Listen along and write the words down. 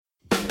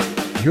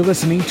You're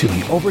listening to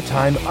the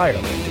Overtime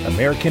Ireland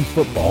American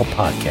Football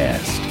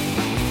Podcast.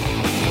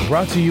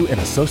 Brought to you in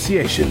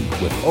association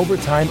with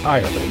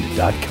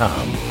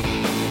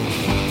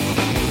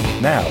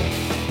OvertimeIreland.com. Now,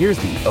 here's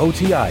the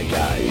OTI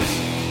guys.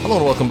 Hello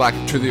and welcome back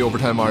to the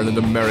Overtime Ireland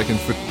American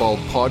Football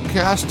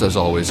Podcast. As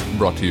always,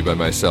 brought to you by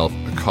myself,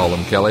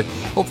 Colin Kelly.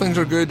 Hope things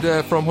are good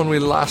from when we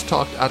last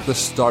talked at the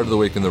start of the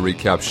week in the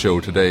recap show.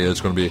 Today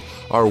is going to be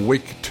our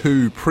Week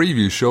 2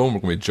 preview show, and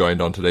we're going to be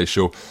joined on today's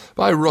show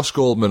by Russ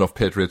Goldman of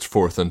Patriots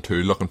 4th and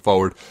 2. Looking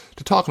forward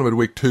to talking about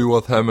Week 2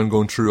 with him and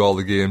going through all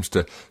the games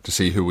to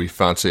see who we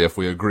fancy, if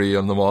we agree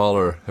on them all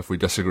or if we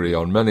disagree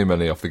on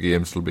many of the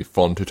games. It'll be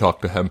fun to talk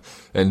to him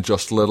in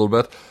just a little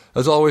bit.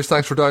 As always,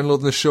 thanks for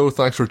downloading the show,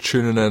 thanks for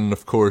tuning in,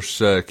 of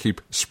course,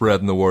 keep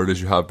spreading the word as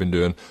you have been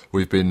doing.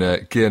 We've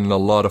been gaining a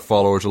lot of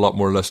followers, a lot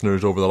more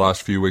listeners over the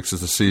last few weeks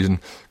as the season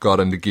got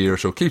into gear,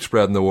 so keep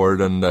spreading the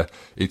word, and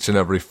each and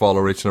every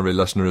follower, each and every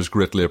listener is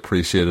greatly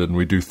appreciated, and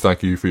we do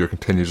thank you for your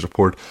continued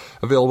support.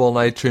 Available on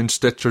iTunes,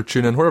 Stitcher,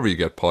 TuneIn, wherever you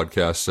get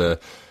podcasts.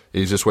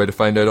 Easiest way to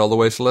find out all the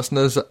ways to listen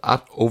is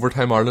at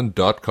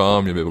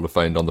OvertimeIreland.com. You'll be able to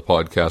find on the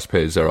podcast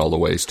page there all the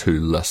ways to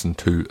listen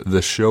to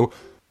this show.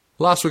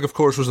 Last week, of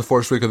course, was the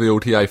first week of the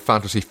OTI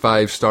Fantasy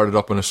 5, started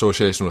up in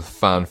association with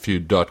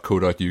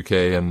fanfeud.co.uk,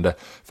 and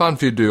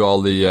FanFeud do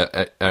all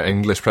the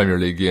English Premier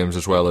League games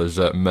as well as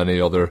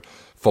many other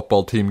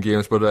football team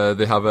games, but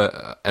they have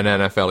an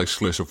NFL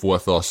exclusive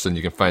with us, and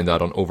you can find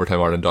that on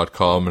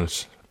overtimeireland.com, and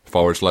it's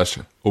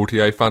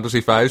 /OTI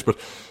Fantasy 5s, but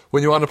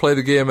when you want to play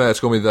the game, it's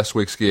going to be this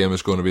week's game.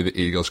 It's going to be the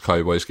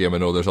Eagles-Cowboys game. I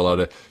know there's a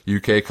lot of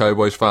UK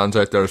Cowboys fans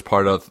out there as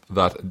part of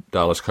that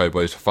Dallas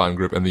Cowboys fan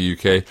group in the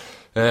UK.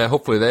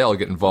 Hopefully they all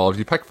get involved.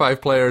 You pick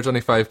 5 players.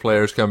 Any 5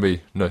 players can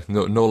be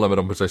no limit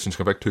on positions. You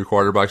can pick 2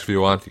 quarterbacks if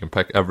you want. You can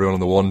pick everyone on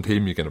the one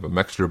team. You can have a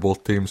mixture of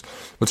both teams.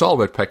 But it's all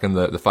about picking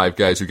the 5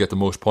 guys who get the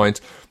most points.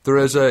 There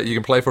is you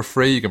can play for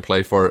free. You can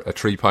play for a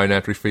 £3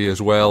 entry fee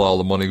as well. All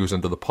the money goes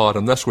into the pot.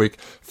 And this week,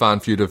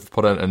 FanFeud have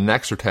put in an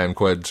extra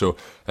 £10, so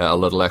a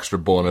little extra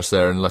bonus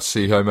there. And let's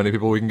see how many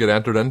people we can get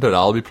entered into it.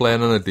 I'll be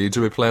playing in it. Deeds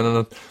will be playing in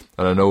it.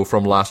 And I know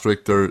from last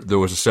week there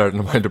was a certain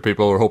amount of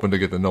people who were hoping to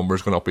get the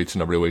numbers going up each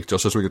and every week.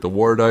 Just as we get the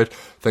word out,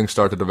 things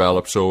start to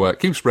develop. So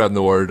keep spreading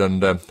the word,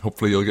 and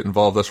hopefully you'll get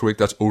involved this week.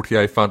 That's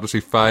OTI Fantasy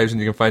 5s, and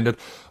you can find it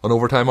on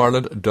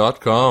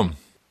OvertimeIreland.com.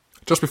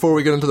 Just before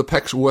we get into the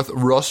picks with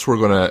Russ, we're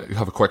going to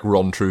have a quick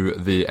run through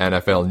the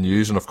NFL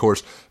news. And of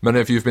course,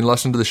 many of you who've been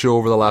listening to the show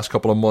over the last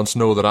couple of months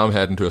know that I'm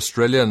heading to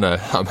Australia, and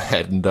I'm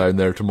heading down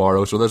there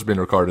tomorrow. So this has been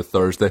recorded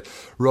Thursday.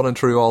 Running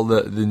through all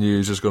the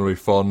news is going to be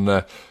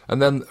fun.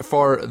 And then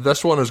for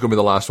this one is going to be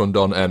the last one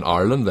done in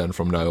Ireland then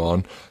from now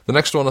on. The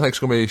next one I think is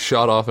going to be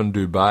shot off in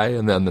Dubai,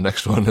 and then the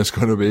next one is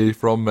going to be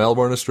from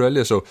Melbourne,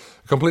 Australia. So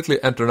a completely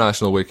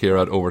international week here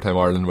at Overtime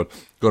Ireland, but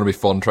going to be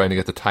fun trying to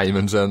get the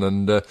timings in,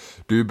 and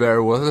do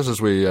bear with us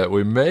as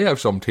we may have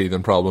some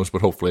teething problems,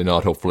 but hopefully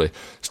not. Hopefully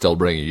still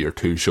bringing you your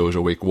 2 shows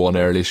a week, 1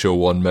 early show,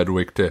 1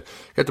 midweek to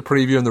get the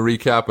preview and the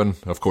recap, and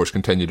of course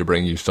continue to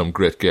bring you some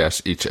great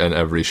guests each and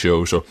every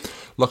show. So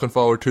looking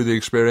forward to the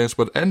experience.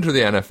 But into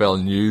the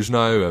NFL news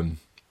now.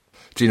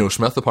 Geno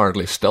Smith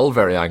apparently still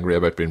very angry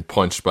about being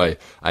punched by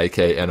IK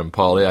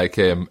Enemkpali.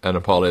 IK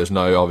Enemkpali has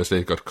now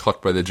obviously got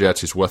cut by the Jets.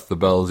 He's with the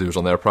Bills. He was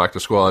on their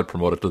practice squad,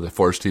 promoted to the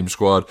first team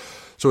squad.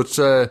 So it's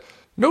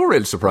no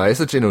real surprise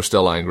that Geno's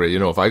still angry. You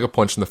know, if I got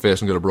punched in the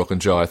face and got a broken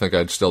jaw, I think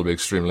I'd still be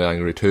extremely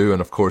angry too. And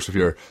of course, if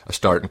you're a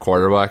starting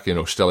quarterback, you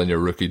know, still in your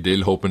rookie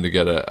deal, hoping to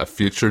get a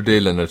future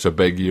deal, and it's a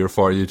big year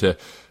for you to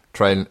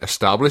try and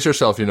establish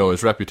yourself. You know,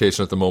 his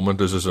reputation at the moment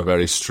is as a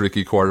very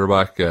streaky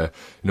quarterback,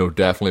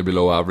 definitely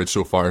below average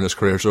so far in his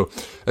career. So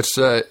it's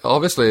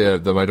obviously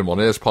the amount of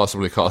money it's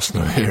possibly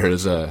costing him here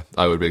is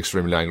I would be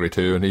extremely angry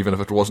too. And even if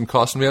it wasn't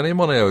costing me any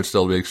money, I would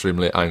still be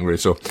extremely angry.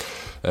 So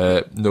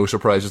no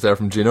surprises there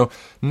from Geno.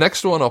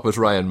 Next one up is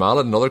Ryan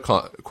Mallett, another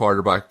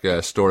quarterback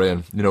story.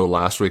 And you know,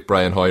 last week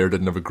Brian Hoyer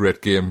didn't have a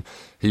great game.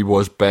 He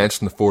was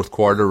benched in the 4th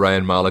quarter.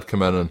 Ryan Mallett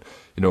came in and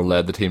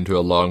led the team to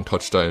a long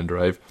touchdown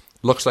drive.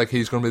 Looks like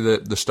he's going to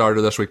be the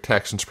starter this week.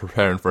 Texans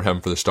preparing for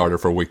him for the starter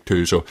for week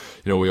 2. So,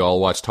 we all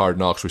watched Hard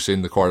Knocks. We've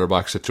seen the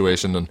quarterback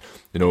situation, and,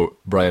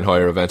 Brian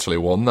Hoyer eventually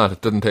won that.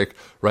 It didn't take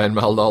Ryan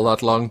Mallett all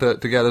that long to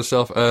get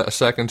himself a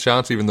second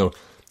chance, even though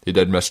he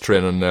did miss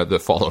training the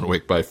following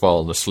week by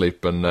falling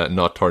asleep and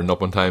not turning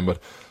up on time.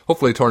 But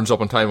hopefully he turns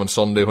up on time on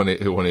Sunday when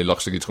he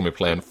looks like he's going to be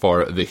playing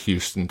for the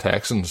Houston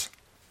Texans.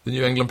 The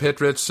New England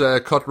Patriots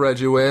cut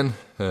Reggie Wayne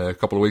a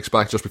couple of weeks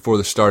back just before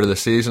the start of the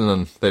season,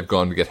 and they've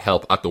gone to get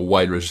help at the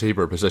wide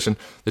receiver position.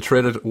 They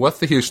traded with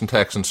the Houston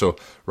Texans, so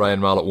Ryan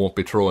Mallett won't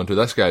be throwing to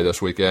this guy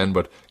this weekend,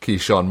 but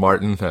Keyshawn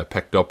Martin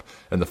picked up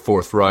in the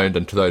 4th round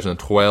in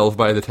 2012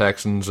 by the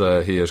Texans.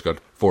 He has got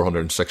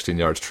 416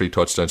 yards, 3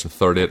 touchdowns and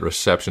 38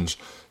 receptions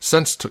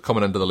since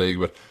coming into the league,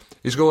 but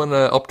he's going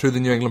up to the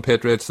New England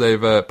Patriots.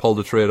 They've pulled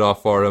the trade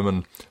off for him,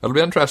 and it'll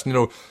be interesting.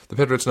 The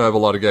Patriots now have a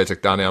lot of guys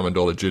like Danny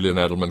Amendola, Julian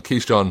Edelman.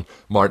 Keyshawn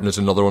Martin is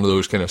another one of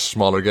those kind of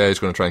smaller guys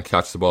going to try and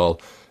catch the ball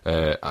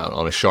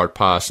on a short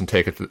pass and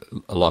take it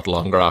a lot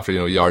longer after,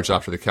 yards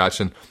after the catch.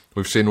 And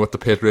we've seen with the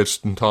Patriots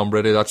and Tom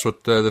Brady, that's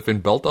what they've been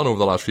built on over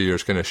the last few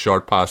years, kind of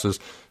short passes,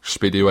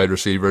 speedy wide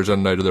receivers in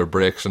and out of their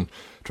breaks and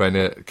trying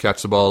to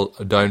catch the ball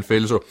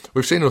downfield. So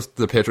we've seen with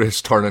the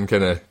Patriots turning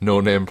kind of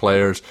no-name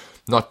players,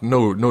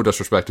 no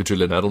disrespect to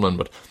Julian Edelman,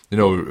 but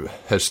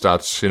his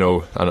stats,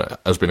 and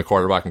has been a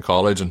quarterback in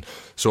college and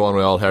so on.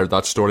 We all heard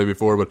that story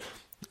before, but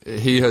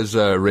he has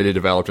really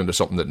developed into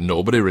something that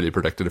nobody really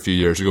predicted a few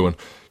years ago, and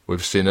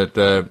we've seen it.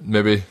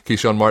 Maybe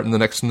Keyshawn Martin the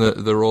next in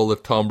the role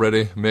that Tom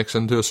Brady makes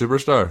into a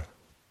superstar.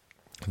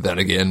 Then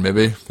again,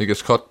 maybe he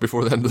gets cut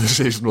before the end of the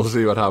season. We'll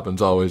see what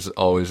happens. Always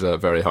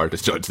very hard to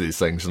judge these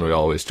things, and we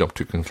always jump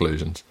to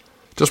conclusions.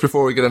 Just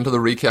before we get into the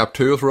recap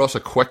too, for us, a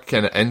quick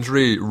kind of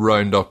injury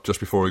roundup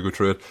just before we go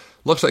through it.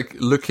 Looks like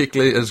Luke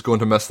Kuechly is going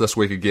to miss this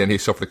week again. He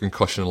suffered a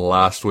concussion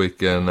last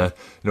week, and a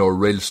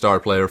real star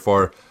player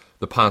for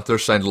the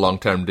Panthers, signed a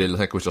long-term deal. I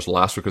think it was just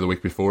last week or the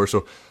week before.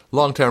 So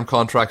long-term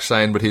contract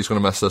signed, but he's going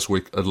to miss this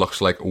week, it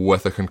looks like,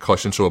 with a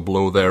concussion. So a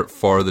blow there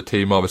for the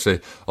team. Obviously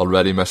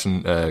already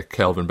missing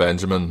Kelvin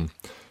Benjamin,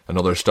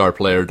 another star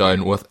player,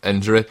 down with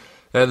injury.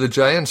 The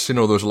Giants,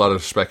 there was a lot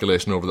of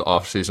speculation over the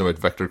off-season about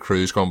Victor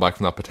Cruz coming back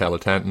from that patella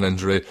tendon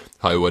injury.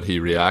 How would he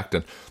react?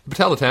 And the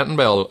patella tendon,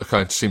 by all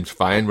accounts, seems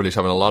fine, but he's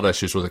having a lot of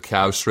issues with a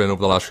calf strain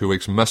over the last few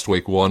weeks. Missed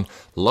week 1.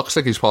 Looks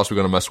like he's possibly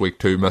going to miss week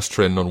 2. Missed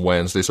training on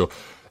Wednesday. So,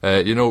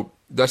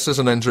 this is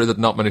an injury that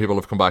not many people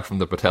have come back from,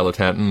 the patella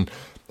tendon.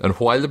 And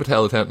while the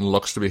patella tendon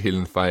looks to be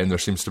healing fine, there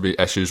seems to be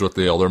issues with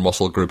the other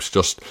muscle groups,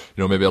 just,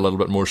 maybe a little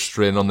bit more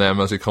strain on them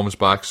as he comes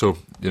back. So,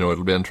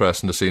 it'll be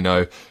interesting to see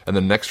now in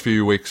the next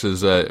few weeks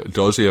is,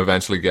 does he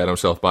eventually get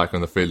himself back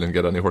on the field and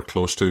get anywhere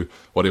close to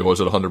what he was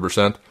at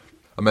 100%?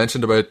 I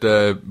mentioned about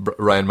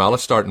Ryan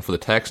Mallett starting for the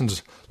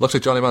Texans. Looks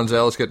like Johnny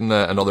Manziel is getting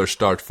another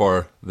start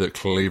for the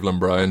Cleveland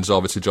Browns.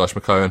 Obviously, Josh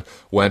McCown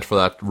went for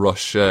that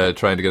rush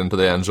trying to get into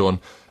the end zone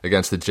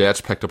against the Jets,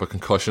 picked up a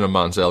concussion, and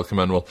Manziel came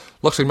in. Well,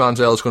 looks like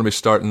Manziel is going to be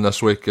starting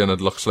this week, and it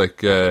looks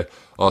like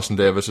Austin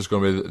Davis is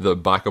going to be the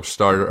backup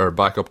starter, or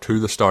backup to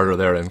the starter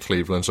there in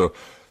Cleveland. So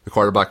the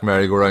quarterback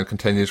merry-go-round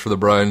continues for the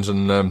Browns,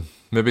 and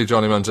maybe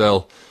Johnny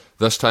Manziel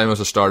this time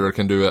as a starter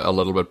can do a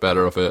little bit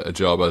better of a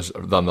job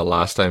than the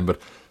last time, but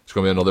it's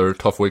going to be another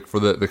tough week for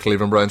the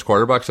Cleveland Browns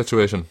quarterback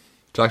situation.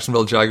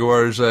 Jacksonville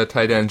Jaguars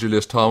tight end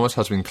Julius Thomas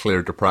has been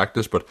cleared to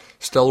practice, but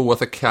still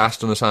with a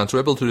cast on his hand, so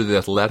able to do the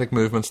athletic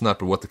movements and that,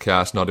 but with the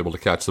cast, not able to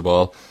catch the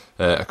ball.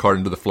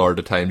 According to the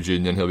Florida Times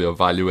Union, he'll be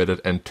evaluated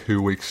in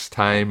 2 weeks'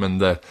 time,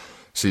 and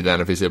see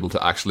then if he's able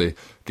to actually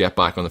get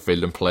back on the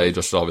field and play.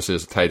 Just obviously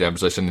as a tight end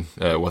position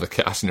with a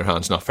cast in your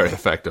hand's not very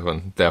effective,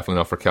 and definitely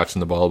not for catching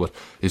the ball, but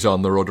he's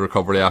on the road to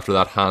recovery after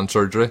that hand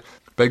surgery.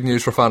 Big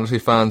news for fantasy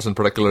fans, and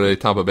particularly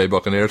Tampa Bay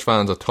Buccaneers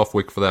fans. A tough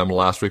week for them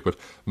last week, but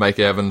Mike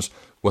Evans,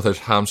 with his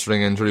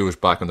hamstring injury, was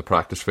back in the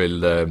practice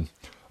field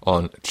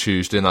on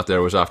Tuesday, and that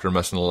there was after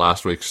missing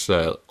last week's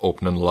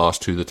opening loss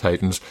to the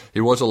Titans.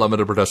 He was a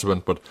limited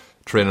participant, but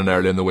training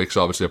early in the week's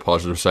obviously a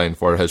positive sign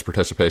for his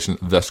participation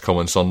this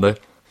coming Sunday.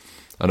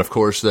 And of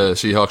course, the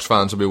Seahawks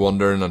fans will be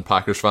wondering, and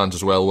Packers fans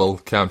as well, will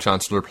Cam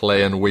Chancellor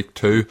play in week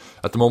 2?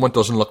 At the moment,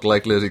 doesn't look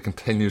likely as he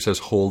continues his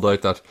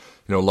holdout, that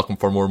looking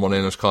for more money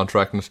in his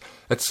contract. And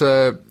it's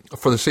for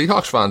the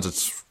Seahawks fans,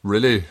 it's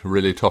really,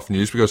 really tough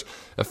news, because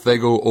if they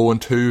go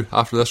 0-2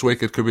 after this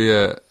week, it could be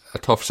a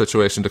tough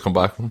situation to come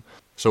back from.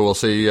 So we'll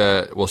see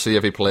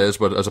if he plays.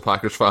 But as a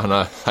Packers fan,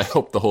 I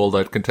hope the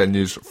holdout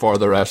continues for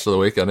the rest of the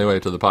week anyway,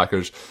 till the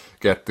Packers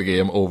get the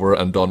game over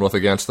and done with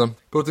against them.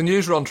 But with the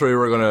news run through,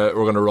 we're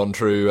gonna run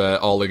through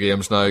all the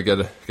games now.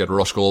 Get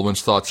Russ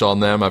Goldman's thoughts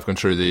on them. I've gone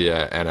through the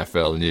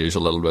NFL news a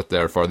little bit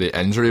there for the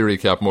injury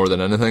recap more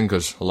than anything,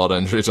 because a lot of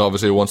injuries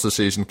obviously once the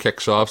season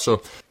kicks off.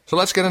 So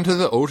let's get into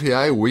the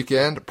OTI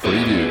weekend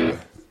preview.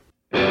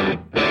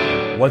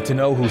 Want to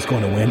know who's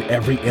going to win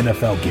every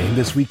NFL game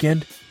this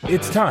weekend?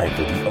 It's time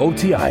for the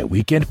OTI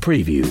weekend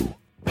preview.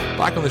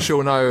 Back on the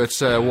show now, it's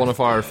one of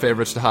our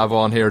favourites to have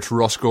on here. It's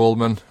Russ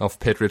Goldman of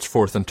Patriots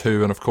 4th and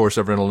 2, and of course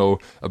everyone will know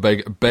a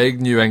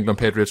big New England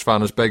Patriots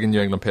fan. As big a New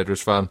England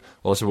Patriots fan,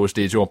 well, I suppose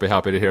DJ won't be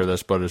happy to hear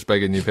this, but as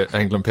big a New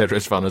England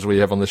Patriots fan as we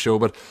have on the show.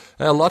 But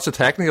lots of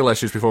technical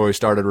issues before we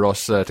started,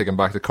 Russ, taking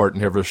back the curtain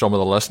here for some of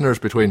the listeners,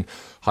 between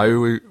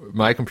how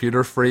my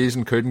computer froze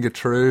and couldn't get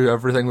through.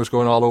 Everything was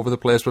going all over the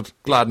place, but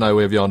glad now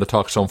we have you on to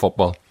talk some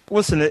football.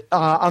 Listen,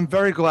 I'm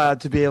very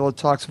glad to be able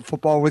to talk some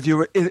football with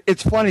you.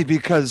 It's funny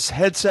because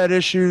headset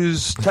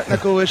issues,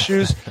 technical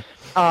issues,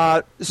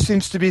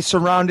 seems to be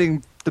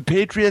surrounding the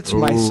Patriots,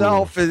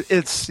 myself.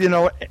 It's,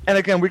 and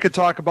again, we could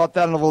talk about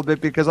that in a little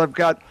bit, because I've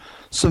got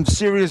some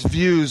serious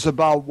views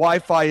about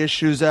Wi-Fi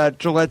issues at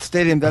Gillette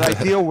Stadium that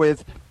I deal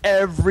with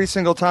every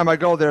single time I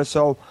go there.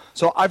 So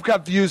I've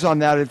got views on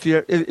that.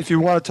 If you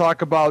want to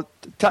talk about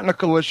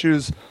technical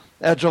issues,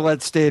 at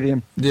Gillette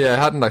Stadium. Yeah, I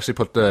hadn't actually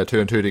put 2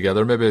 and 2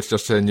 together. Maybe it's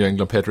just a New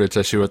England Patriots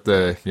issue with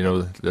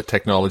the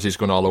technology's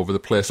going all over the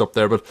place up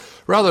there. But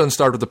rather than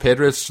start with the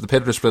Patriots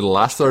played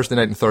last Thursday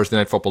night and Thursday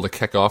night football to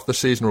kick off the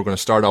season. We're going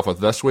to start off with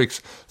this week's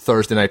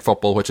Thursday night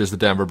football, which is the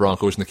Denver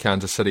Broncos and the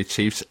Kansas City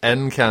Chiefs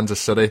in Kansas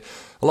City.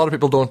 A lot of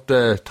people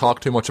don't talk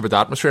too much about the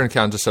atmosphere in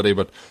Kansas City,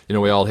 but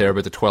we all hear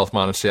about the 12th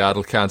man in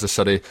Seattle. Kansas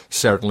City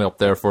certainly up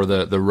there for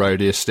the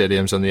rowdiest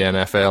stadiums in the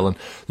NFL. And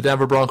the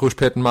Denver Broncos,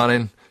 Peyton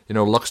Manning,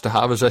 looks to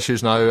have his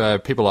issues now.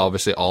 People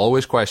obviously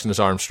always question his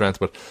arm strength,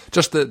 but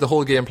just the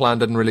whole game plan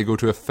didn't really go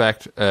to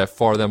effect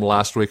for them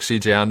last week.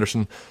 CJ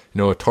Anderson,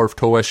 a turf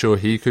toe issue,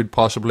 he could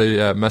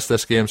possibly miss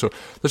this game. So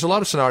there's a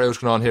lot of scenarios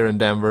going on here in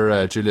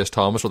Denver. Julius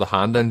Thomas with a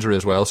hand injury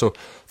as well, so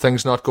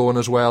things not going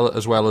as well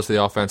as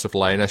the offensive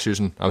line issues.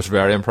 And I was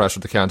very impressed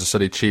with the Kansas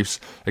City Chiefs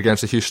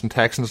against the Houston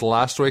Texans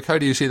last week. How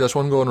do you see this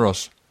one going,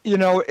 Russ?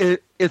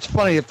 It's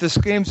funny. If this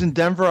game's in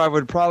Denver, I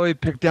would probably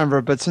pick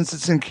Denver. But since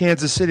it's in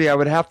Kansas City, I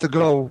would have to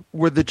go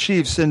with the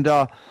Chiefs. And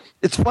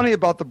it's funny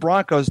about the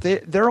Broncos.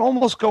 They're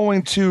almost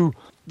going to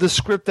the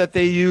script that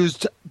they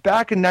used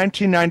back in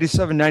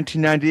 1997,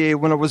 1998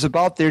 when it was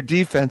about their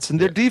defense. And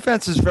their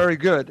defense is very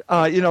good.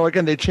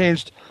 Again, they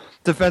changed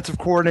defensive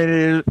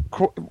coordinators,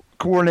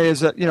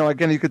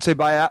 again, you could say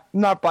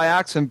not by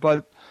accident,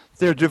 but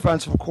their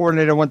defensive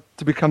coordinator went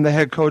to become the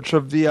head coach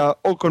of the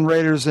Oakland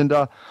Raiders, and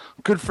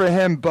good for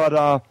him.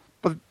 But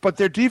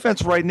their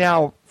defense right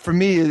now, for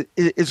me,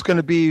 is going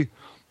to be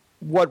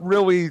what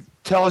really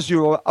tells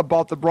you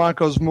about the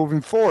Broncos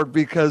moving forward.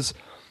 Because,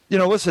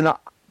 listen,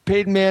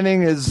 Peyton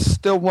Manning is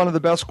still one of the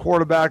best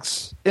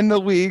quarterbacks in the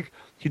league.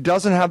 He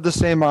doesn't have the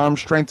same arm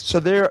strength, so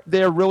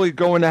they're really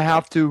going to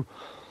have to,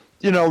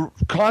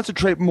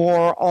 concentrate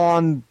more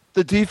on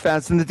the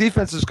defense, and the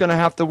defense is going to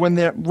have to win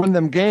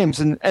them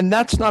games, and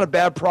that's not a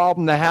bad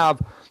problem to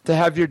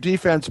have your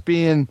defense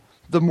being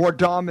the more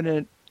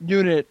dominant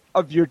unit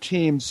of your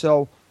team.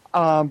 So,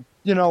 again,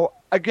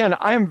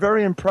 I am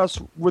very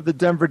impressed with the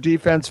Denver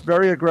defense,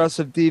 very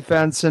aggressive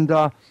defense, and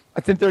I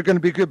think they're going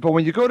to be good. But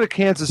when you go to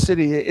Kansas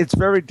City, it's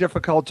very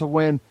difficult to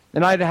win,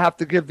 and I'd have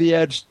to give the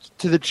edge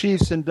to the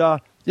Chiefs. And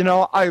I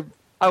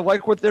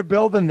like what they're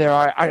building there.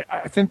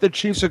 I think the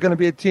Chiefs are going to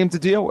be a team to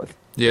deal with.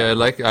 Yeah,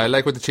 I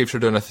like what the Chiefs are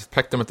doing. I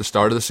picked them at the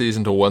start of the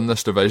season to win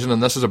this division,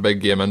 and this is a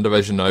big game in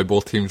division now.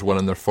 Both teams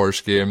winning their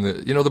first game.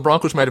 The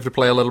Broncos might have to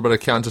play a little bit of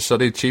Kansas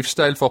City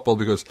Chiefs-style football,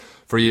 because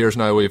for years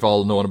now we've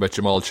all known about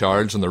Jamal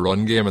Charles and the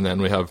run game, and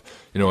then we have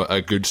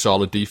a good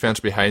solid defence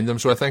behind them.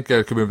 So I think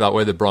it could move that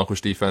way. The Broncos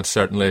defence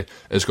certainly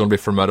is going to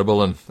be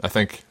formidable, and I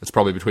think it's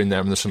probably between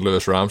them and the St.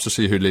 Louis Rams to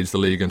see who leads the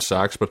league in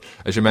sacks. But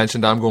as you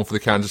mentioned, I'm going for the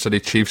Kansas City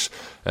Chiefs.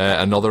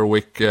 Another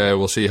week,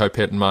 we'll see how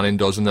Peyton Manning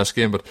does in this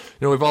game. But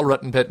we've all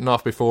written Peyton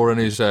off before, and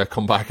he's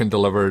come back and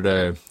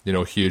delivered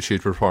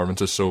huge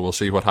performances. So we'll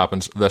see what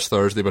happens this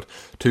Thursday. But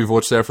 2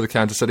 votes there for the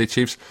Kansas City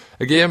Chiefs.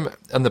 A game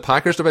in the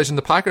Packers division.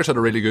 The Packers had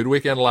a really good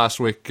weekend last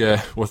week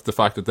with the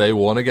fact that they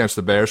won against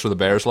the Bears, so the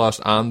Bears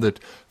lost, and the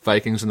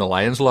Vikings and the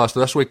Lions lost.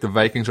 This week the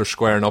Vikings are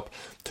squaring up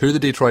to the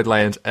Detroit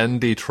Lions in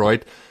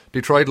Detroit.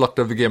 Detroit looked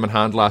to have the game in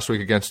hand last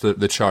week against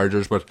the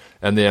Chargers, but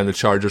in the end the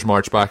Chargers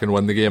marched back and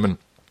won the game. And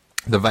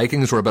the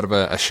Vikings were a bit of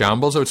a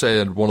shambles, I would say,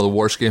 and one of the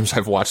worst games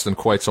I've watched in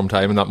quite some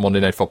time in that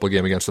Monday Night Football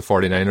game against the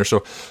 49ers.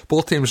 So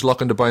both teams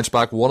looking to bounce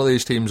back. One of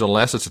these teams,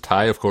 unless it's a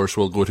tie, of course,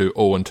 will go to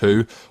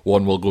 0-2.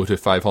 One will go to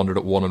 500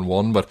 at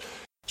 1-1. But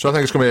so I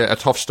think it's going to be a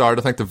tough start.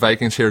 I think the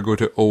Vikings here go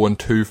to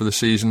 0-2 for the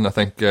season. I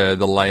think the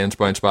Lions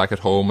bounce back at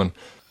home, and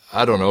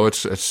I don't know,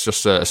 it's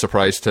just a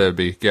surprise to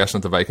be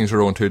guessing that the Vikings are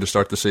 0-2 to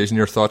start the season.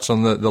 Your thoughts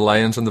on the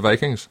Lions and the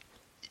Vikings?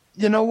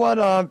 You know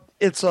what?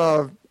 It's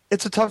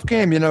a tough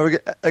game.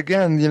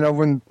 Again,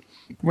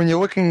 when you're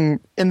looking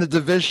in the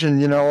division,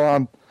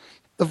 the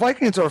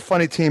Vikings are a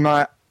funny team.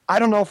 I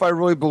don't know if I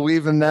really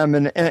believe in them,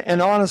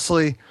 and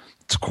honestly,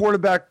 it's a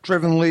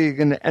quarterback-driven league,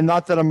 and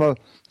not that I'm a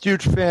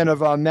huge fan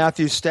of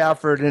Matthew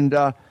Stafford,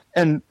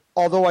 and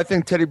although I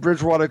think Teddy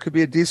Bridgewater could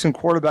be a decent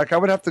quarterback, I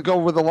would have to go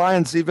with the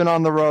Lions even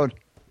on the road.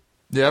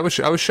 Yeah,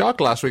 I was shocked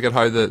last week at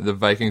how the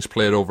Vikings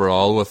played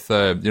overall. With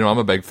I'm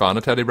a big fan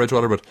of Teddy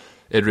Bridgewater, but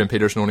Adrian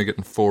Peterson only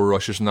getting 4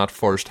 rushes in that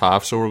first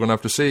half. So we're going to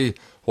have to see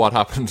what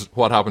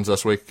happens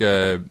this week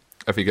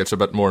if he gets a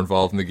bit more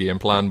involved in the game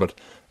plan.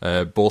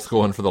 But both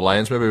going for the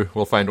Lions. Maybe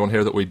we'll find one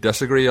here that we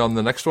disagree on.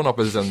 The next one up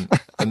is in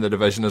the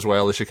division as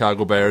well. The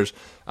Chicago Bears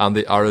and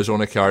the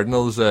Arizona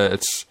Cardinals.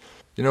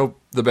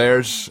 The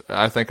Bears,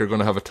 I think, are going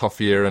to have a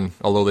tough year, and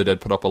although they did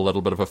put up a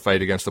little bit of a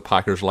fight against the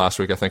Packers last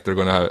week, I think they're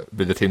going to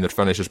be the team that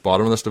finishes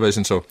bottom of this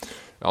division. So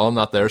on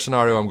that their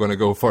scenario, I'm going to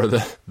go for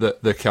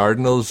the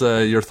Cardinals.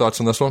 Your thoughts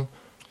on this one?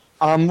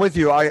 I'm with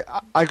you.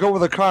 I go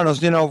with the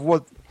Cardinals.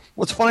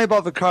 What's funny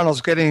about the Cardinals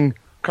getting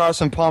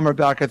Carson Palmer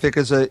back, I think,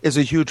 is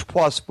a huge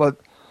plus. But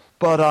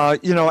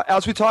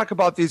as we talk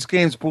about these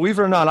games, believe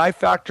it or not, I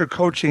factor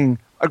coaching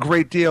a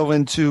great deal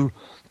into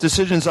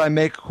decisions I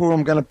make, who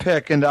I'm going to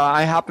pick, and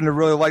I happen to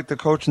really like the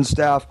coaching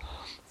staff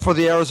for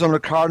the Arizona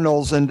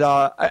Cardinals. And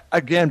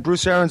again,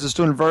 Bruce Arians is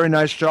doing a very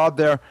nice job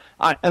there.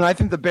 And I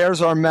think the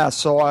Bears are a mess,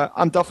 so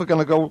I'm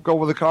definitely going to go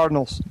with the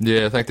Cardinals.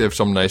 Yeah, I think they have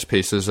some nice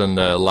pieces, and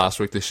last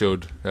week they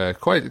showed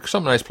quite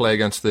some nice play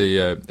against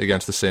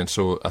the Saints,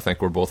 so I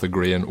think we're both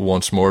agreeing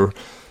once more.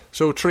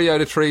 So 3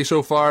 out of 3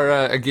 so far.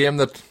 A game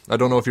that I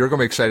don't know if you're going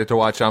to be excited to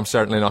watch. I'm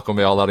certainly not going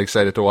to be all that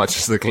excited to watch.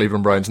 Is the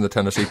Cleveland Browns and the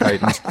Tennessee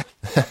Titans.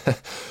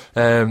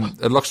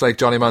 It looks like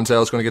Johnny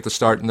Manziel is going to get the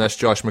start in this.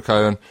 Josh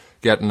McCown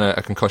getting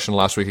a concussion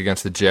last week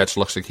against the Jets.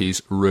 Looks like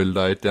he's ruled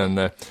out.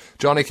 And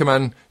Johnny came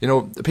in,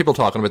 people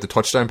talking about the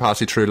touchdown pass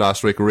he threw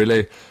last week.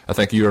 Really, I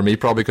think you or me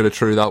probably could have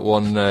threw that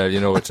one.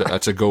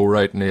 It's a go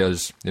right, and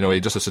he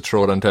just has to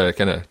throw it into a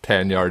kind of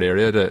 10-yard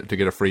area to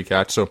get a free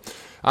catch. So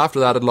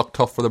after that, it looked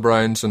tough for the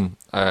Browns, and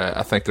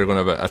I think they're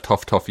going to have a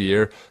tough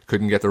year.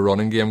 Couldn't get the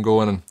running game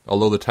going, and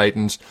although the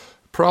Titans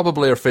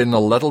probably are feeling a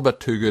little bit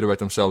too good about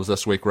themselves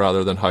this week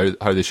rather than how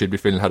they should be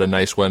feeling. Had a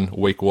nice win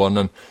week 1,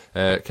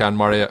 and can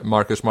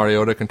Marcus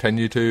Mariota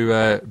continue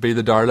to be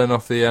the darling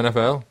of the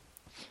NFL?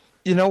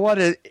 You know what?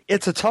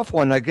 It's a tough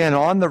one. Again,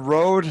 on the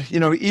road,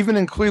 even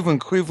in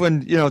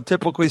Cleveland,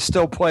 typically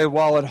still play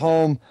well at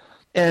home.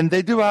 And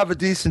they do have a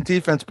decent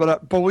defense,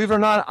 but believe it or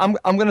not,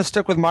 I'm going to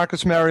stick with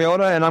Marcus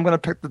Mariota, and I'm going to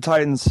pick the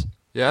Titans.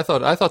 Yeah,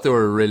 I thought they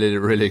were really,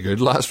 really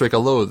good last week,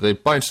 although they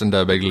bounced into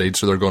a big lead,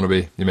 so they're going to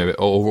be maybe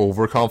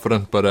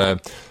overconfident, but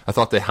I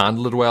thought they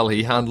handled it well.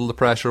 He handled the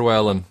pressure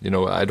well, and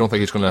I don't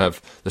think he's going to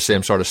have the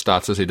same sort of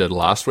stats as he did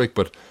last week,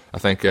 but I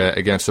think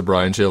against the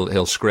Browns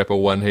he'll scrape a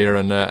win here,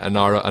 and a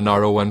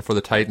narrow win for the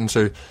Titans,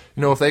 who,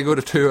 if they go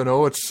to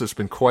 2-0, it's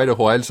been quite a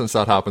while since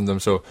that happened to them,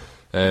 so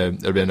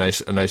it'll be a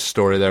nice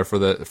story there for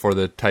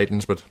the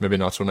Titans, but maybe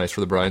not so nice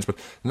for the Browns. But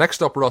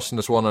next up, Russ, in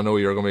this one I know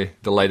you're going to be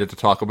delighted to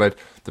talk about.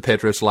 The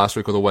Patriots last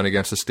week with a win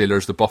against the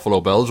Steelers. The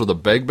Buffalo Bills with a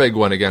big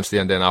win against the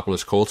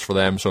Indianapolis Colts for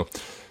them. So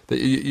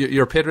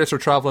your Patriots are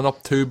travelling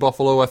up to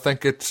Buffalo. I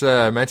think it's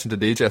mentioned to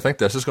DJ, I think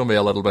this is going to be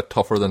a little bit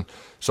tougher than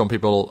some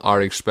people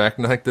are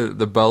expecting. I think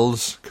the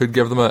Bills could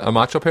give them a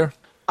matchup here.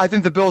 I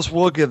think the Bills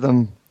will give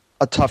them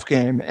a tough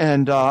game,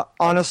 and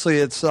honestly,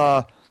 it's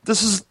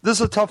this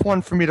is a tough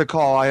one for me to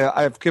call.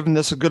 I've given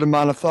this a good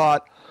amount of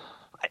thought.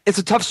 It's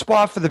a tough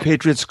spot for the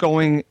Patriots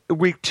going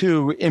week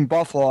 2 in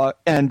Buffalo,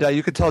 and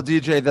you could tell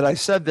DJ that I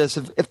said this.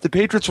 If the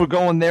Patriots were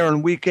going there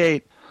in week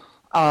 8,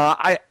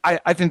 I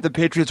think the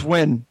Patriots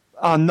win.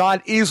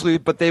 Not easily,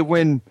 but they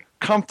win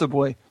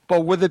comfortably.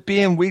 But with it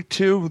being week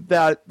 2,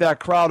 that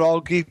crowd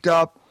all geeked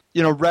up,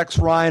 Rex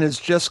Ryan is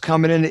just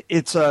coming in.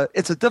 It's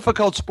a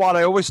difficult spot.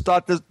 I always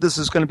thought this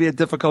is going to be a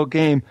difficult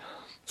game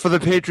for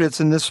the Patriots,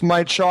 and this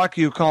might shock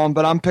you, Colin,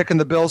 but I'm picking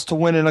the Bills to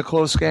win in a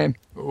close game.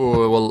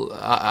 Oh, well,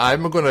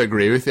 I'm going to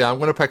agree with you. I'm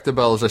going to pick the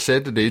Bills. I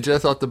said to DJ I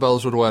thought the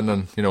Bills would win,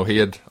 and he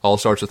had all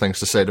sorts of things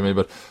to say to me,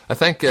 but I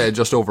think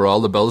just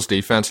overall the Bills'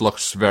 defense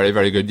looks very,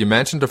 very good. You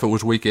mentioned if it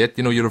was week 8,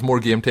 you'd have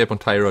more game tape on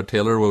Tyrod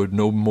Taylor. We would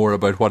know more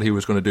about what he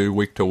was going to do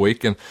week to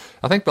week, and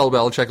I think Bill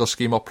Belichick will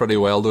scheme up pretty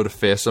well though to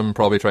face him,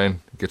 probably try and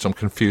get some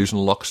confusing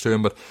looks to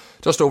him, but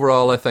just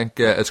overall I think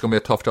it's going to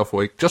be a tough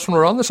week. Just when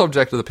we're on the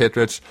subject of the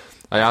Patriots,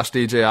 I asked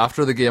DJ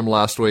after the game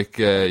last week,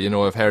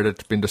 I've heard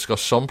it been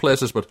discussed some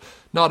places, but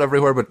not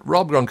everywhere, but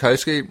Rob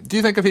Gronkowski, do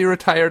you think if he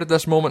retired at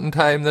this moment in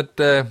time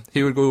that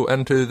he would go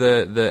into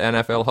the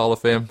NFL Hall of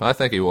Fame? I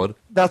think he would.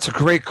 That's a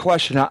great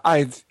question.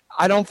 I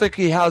don't think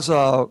he has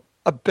a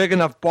big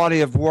enough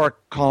body of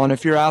work, Colin,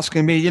 if you're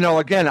asking me.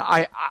 Again,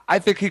 I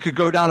think he could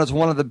go down as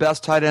one of the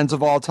best tight ends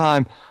of all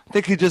time. I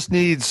think he just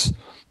needs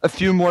a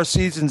few more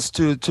seasons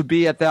to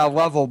be at that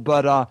level,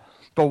 but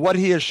what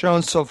he has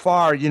shown so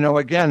far,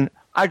 again,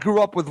 I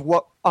grew up with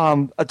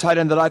a tight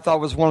end that I thought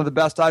was one of the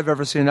best I've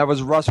ever seen. That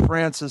was Russ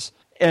Francis,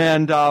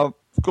 and go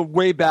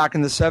way back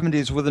in the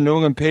 70s with the New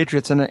England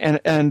Patriots. And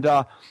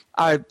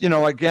I've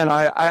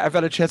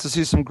had a chance to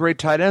see some great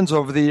tight ends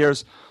over the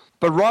years.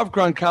 But Rob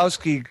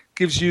Gronkowski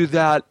gives you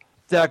that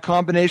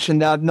combination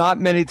that not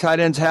many tight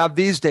ends have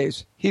these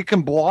days. He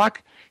can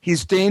block.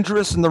 He's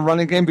dangerous in the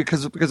running game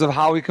because of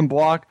how he can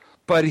block.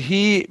 But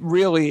he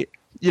really,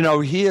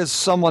 he is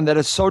someone that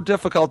is so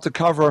difficult to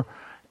cover,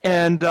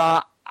 and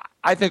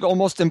I think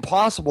almost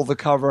impossible to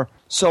cover.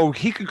 So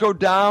he could go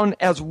down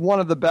as one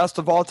of the best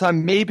of all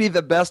time, maybe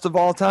the best of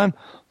all time,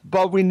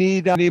 but we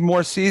need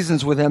more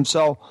seasons with him.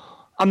 So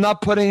I'm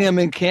not putting him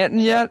in Canton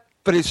yet,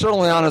 but he's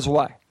certainly on his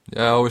way.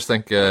 Yeah, I always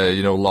think,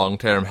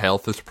 long-term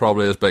health is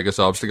probably his biggest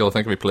obstacle. I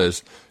think if he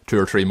plays 2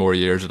 or 3 more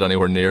years at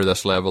anywhere near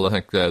this level, I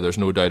think there's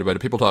no doubt about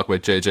it. People talk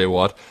about J.J.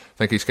 Watt. I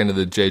think he's kind of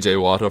the J.J.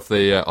 Watt of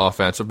the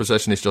offensive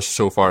position. He's just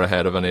so far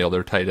ahead of any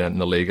other tight end in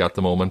the league at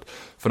the moment.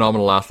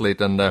 Phenomenal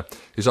athlete, and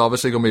he's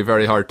obviously going to be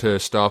very hard to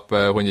stop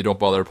when you don't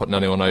bother putting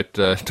anyone out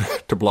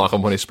to block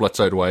him when he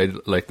splits out wide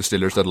like the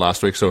Steelers did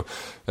last week. So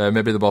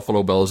maybe the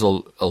Buffalo Bills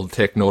will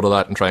take note of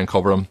that and try and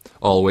cover him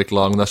all week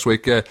long this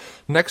week.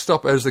 Next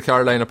up is the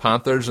Carolina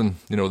Panthers, and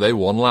they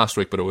won last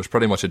week, but it was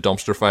pretty much a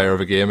dumpster fire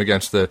of a game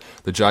against the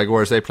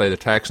Jaguars. They play the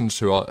Texans,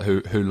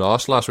 who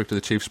lost last week to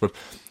the Chiefs, but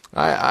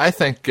I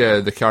think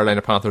the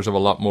Carolina Panthers have a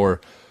lot more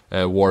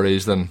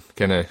worries than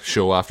kind of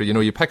show after.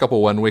 You pick up a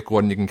win week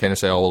one, you can kind of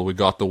say, oh, well, we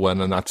got the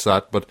win and that's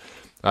that. But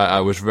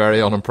I was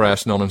very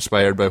unimpressed and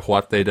uninspired by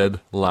what they did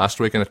last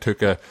week, and it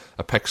took a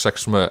pick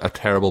six from a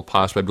terrible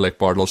pass by Blake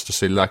Bortles to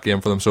seal that game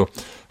for them. So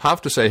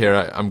have to say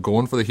here, I'm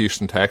going for the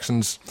Houston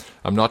Texans.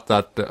 I'm not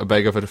that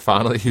big of a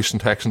fan of the Houston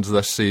Texans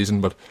this season,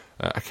 but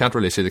I can't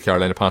really see the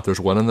Carolina Panthers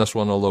winning this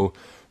one, although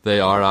they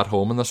are at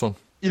home in this one.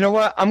 You know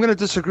what? I'm going to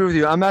disagree with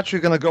you. I'm actually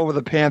going to go with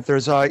the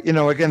Panthers.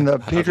 Again, the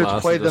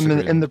Patriots played them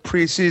in the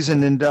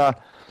preseason, and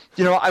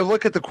I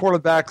look at the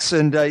quarterbacks,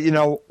 and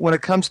when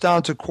it comes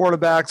down to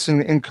quarterbacks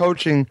and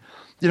coaching,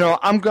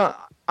 I'm going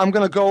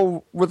to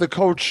go with the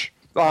coach.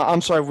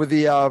 With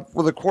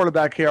the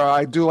quarterback here.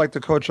 I do like the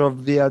coach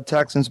of the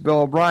Texans,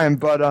 Bill O'Brien,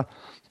 but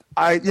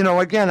I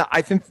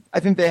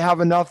think they have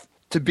enough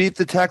to beat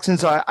the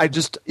Texans. I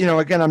just,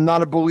 I'm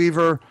not a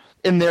believer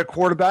in their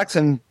quarterbacks,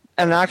 and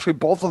actually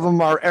both of them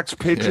are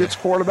ex-Patriots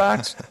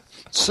quarterbacks.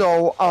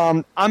 So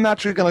I'm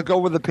actually going to go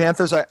with the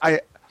Panthers.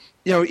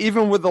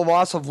 Even with the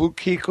loss of Luke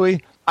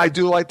Kuechly, I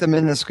do like them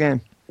in this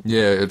game.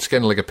 Yeah, it's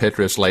kind of like a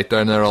Patriots light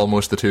down there,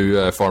 almost, the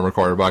two former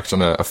quarterbacks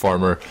and a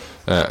former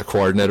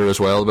coordinator as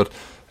well. But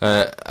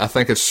I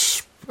think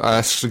it's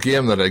a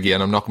game that,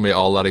 again, I'm not going to be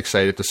all that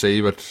excited to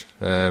see, but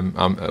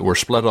we're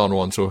split on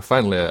one, so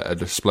finally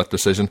a split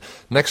decision.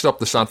 Next up,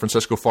 the San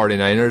Francisco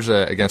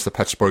 49ers against the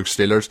Pittsburgh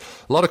Steelers.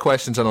 A lot of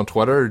questions in on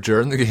Twitter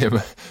during the game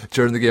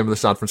of the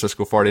San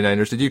Francisco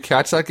 49ers. Did you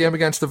catch that game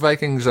against the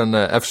Vikings? And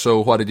if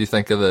so, what did you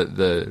think of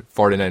the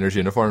 49ers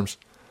uniforms?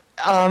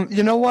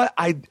 You know what?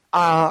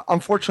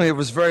 Unfortunately, it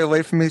was very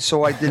late for me,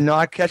 so I did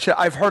not catch it.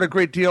 I've heard a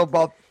great deal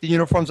about the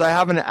uniforms. I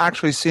haven't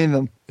actually seen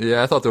them.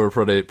 Yeah, I thought they were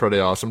pretty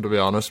awesome, to be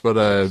honest. But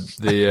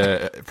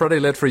pretty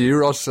late for you,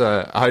 Ross.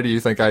 How do you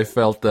think I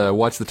felt?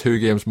 Watched the two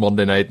games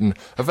Monday night and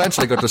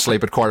eventually got to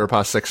sleep at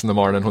 6:15 in the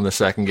morning when the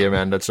second game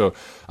ended. So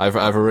I've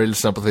a real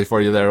sympathy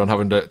for you there on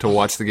having to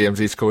watch the games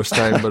East Coast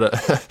time. But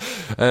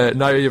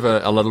now you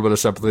have a little bit of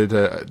sympathy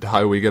to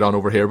how we get on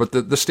over here. But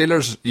the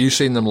Steelers, you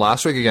seen them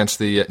last week against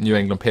the New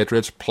England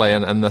Patriots,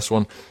 playing in this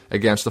one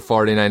against the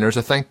 49ers.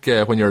 I think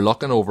when you're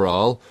looking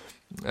overall,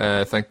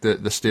 I think the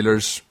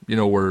Steelers,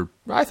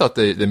 I thought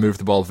they moved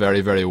the ball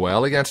very, very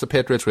well against the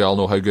Patriots. We all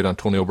know how good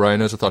Antonio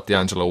Brown is. I thought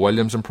D'Angelo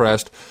Williams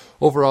impressed.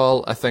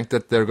 Overall, I think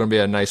that they're going to be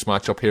a nice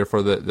matchup here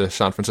for the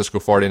San Francisco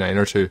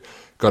 49ers, who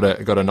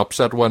got an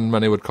upset win,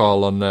 many would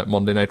call, on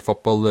Monday Night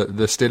Football.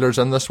 The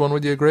Steelers in this one,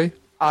 would you agree?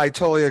 I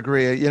totally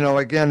agree.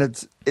 Again,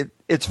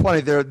 it's funny.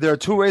 There are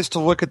two ways to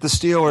look at the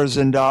Steelers,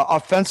 and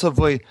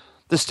offensively,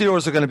 the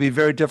Steelers are going to be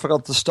very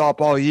difficult to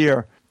stop all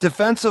year.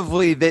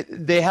 Defensively,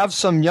 they have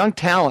some young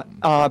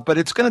talent, but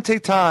it's going to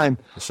take time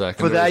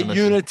for that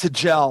unit to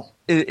gel.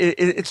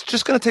 It's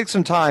just going to take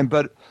some time.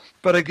 But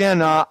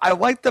again, I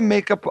like the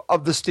makeup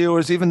of the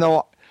Steelers, even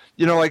though,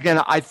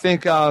 again, I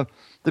think the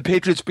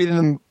Patriots beating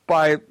them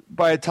by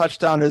a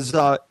touchdown is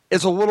a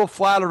little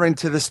flattering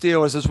to the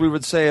Steelers, as we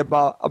would say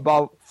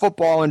about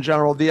football in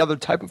general, the other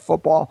type of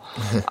football,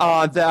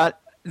 that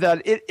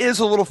it is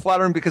a little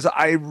flattering, because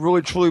I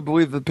really truly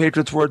believe the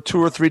Patriots were 2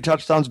 or 3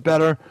 touchdowns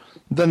better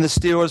than the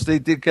Steelers. They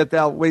did get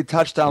that late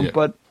touchdown. Yeah.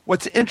 But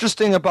what's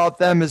interesting about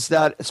them is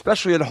that,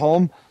 especially at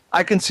home,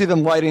 I can see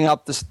them lighting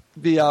up the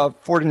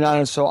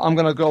 49ers, so I'm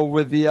going to go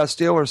with the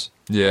Steelers.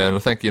 Yeah, and I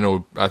think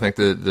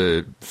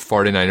the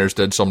 49ers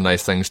did some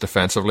nice things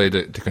defensively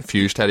to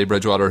confuse Teddy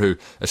Bridgewater, who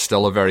is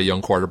still a very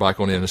young quarterback,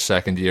 only in his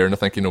second year. And I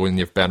think, when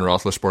you have Ben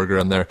Roethlisberger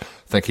in there, I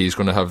think he's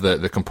going to have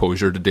the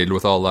composure to deal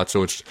with all that.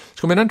 So it's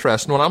going to be an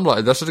interesting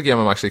one. This is a game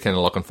I'm actually kind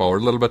of looking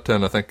forward a little bit to,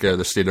 and I think the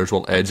Steelers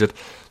will edge it.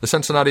 The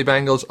Cincinnati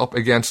Bengals up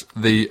against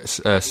the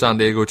San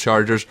Diego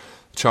Chargers.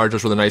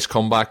 Chargers with a nice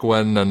comeback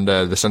win, and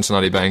the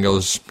Cincinnati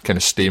Bengals kind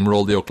of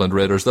steamrolled the Oakland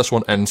Raiders. This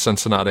one in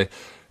Cincinnati.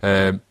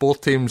 Both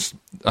teams,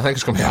 I think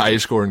it's going to be a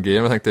high-scoring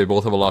game. I think they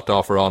both have a lot to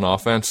offer on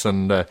offense,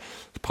 and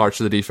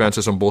parts of the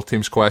defenses on both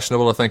teams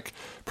questionable. I think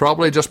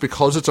probably just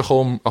because it's a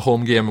home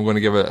game, I'm going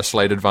to give a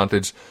slight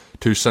advantage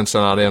to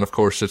Cincinnati, and of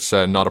course it's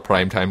not a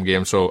primetime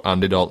game, so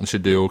Andy Dalton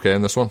should do okay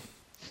in this one.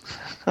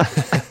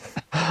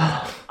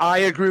 I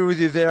agree with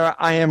you there.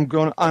 I'm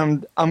going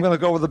to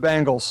go with the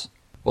Bengals.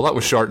 Well, that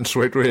was short and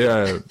sweet. We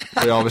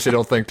obviously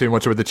don't think too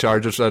much about the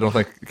Chargers. I don't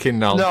think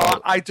Keenan Allen.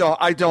 No, I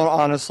don't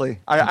honestly.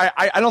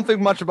 I don't think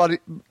much about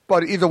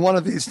either one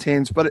of these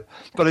teams. But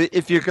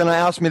if you're going to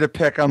ask me to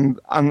pick, I'm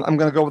going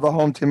to go with the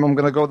home team. I'm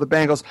going to go with the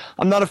Bengals.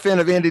 I'm not a fan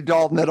of Andy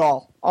Dalton at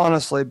all,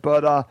 honestly.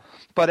 But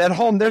at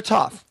home, they're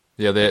tough.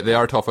 Yeah, they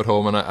are tough at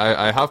home, and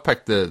I have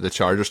picked the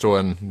Chargers to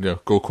win,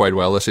 go quite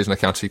well this season. I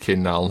can't see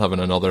Keenan Allen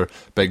having another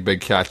big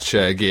catch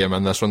game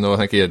in this one, though.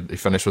 I think he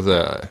finished with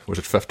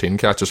 15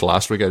 catches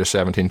last week out of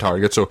 17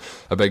 targets, so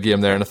a big game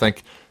there. And I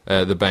think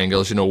the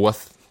Bengals,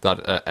 with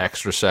that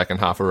extra second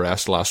half of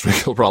rest last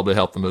week will probably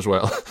help them as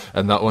well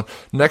in that one.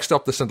 Next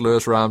up, the St.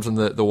 Louis Rams and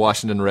the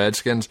Washington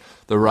Redskins.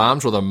 The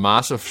Rams with a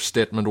massive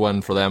statement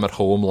win for them at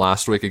home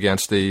last week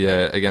against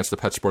the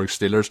Pittsburgh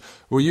Steelers.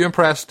 Were you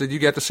impressed? Did you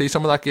get to see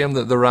some of that game,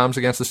 the Rams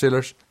against the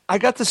Steelers? I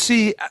got to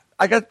see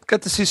I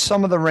got to see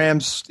some of the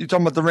Rams. You're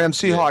talking about the Rams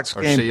Seahawks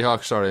game.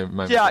 Seahawks, sorry.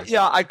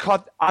 Yeah. I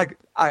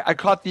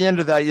caught the end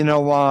of that.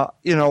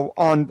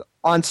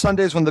 On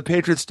Sundays when the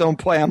Patriots don't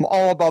play, I'm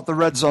all about the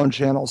Red Zone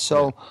channel.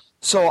 So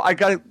I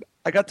got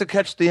to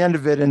catch the end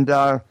of it, and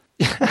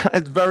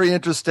it's very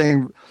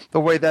interesting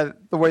the way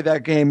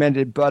that game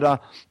ended.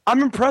 But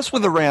I'm impressed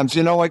with the Rams.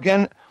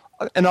 Again,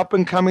 an up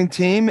and coming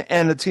team,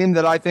 and a team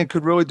that I think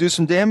could really do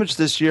some damage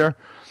this year.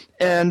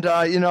 And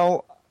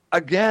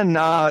again,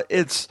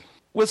 it's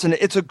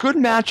a good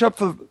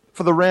matchup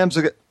for the Rams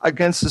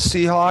against the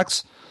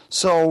Seahawks.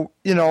 So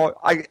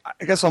I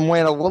guess I'm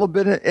weighing a little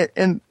bit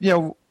in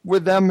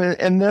with them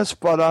in this,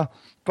 but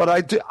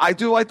I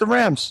do like the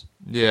Rams.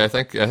 Yeah, I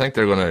think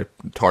they're going to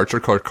torture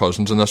Kirk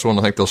Cousins in this one.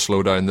 I think they'll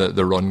slow down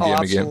the run game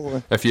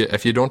again.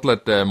 If you don't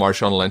let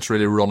Marshawn Lynch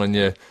really run on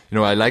you,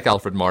 I like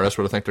Alfred Morris,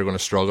 but I think they're going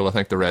to struggle. I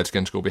think the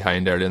Redskins go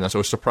behind early in this. I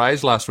was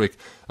surprised last week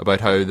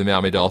about how the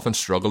Miami Dolphins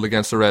struggled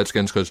against the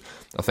Redskins, because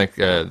I think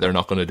they're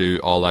not going to do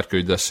all that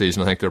good this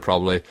season. I think they're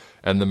probably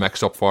in the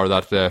mix up for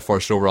that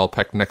first overall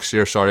pick next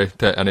year. Sorry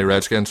to any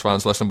Redskins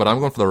fans listening, but I'm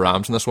going for the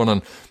Rams in this one.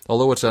 And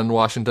although it's in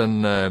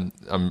Washington,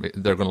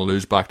 they're going to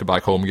lose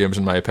back-to-back home games,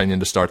 in my opinion,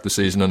 to start the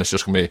season, and it's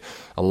just going to be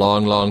a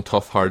long,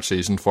 tough, hard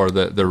season for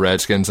the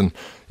Redskins. And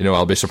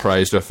I'll be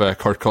surprised if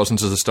Kirk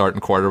Cousins is the starting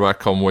quarterback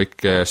come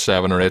week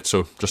 7 or 8.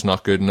 So just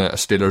not good in a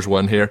Steelers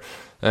win here.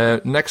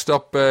 Next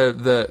up,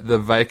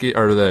 the Viking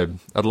or the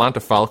Atlanta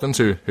Falcons,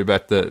 who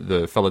bet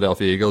the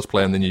Philadelphia Eagles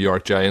playing the New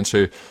York Giants,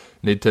 who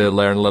need to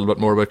learn a little bit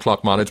more about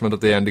clock management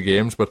at the end of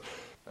games. But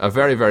a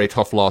very, very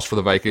tough loss for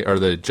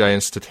the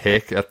Giants to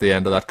take at the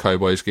end of that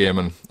Cowboys game,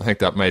 and I think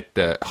that might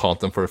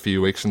haunt them for a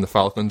few weeks. And the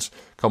Falcons,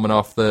 coming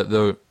off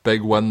the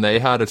big win they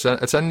had,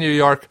 it's in New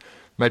York.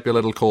 Might be a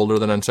little colder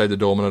than inside the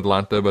Dome in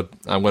Atlanta, but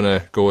I'm going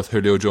to go with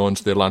Julio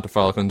Jones, the Atlanta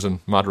Falcons,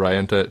 and Matt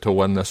Ryan to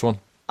win this one.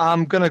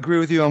 I'm going to agree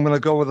with you. I'm going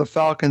to go with the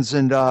Falcons.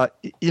 And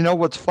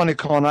what's funny,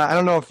 Colin? I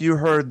don't know if you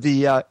heard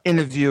the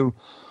interview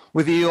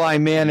with Eli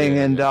Manning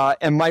and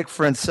Mike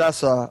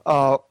Francesa.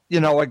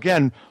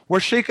 Again, we're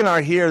shaking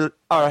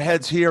our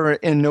heads here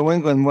in New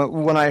England.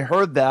 When I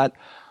heard that,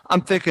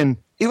 I'm thinking,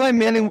 Eli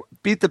Manning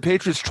beat the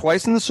Patriots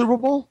twice in the Super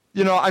Bowl?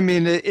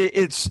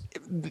 It's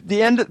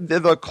the end of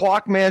the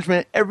clock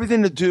management,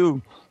 everything to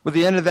do with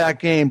the end of that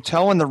game,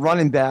 telling the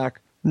running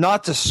back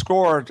not to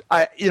score.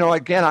 I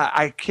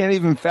can't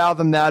even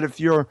fathom that if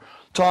you're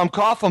Tom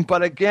Coughlin.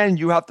 But again,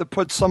 you have to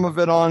put some of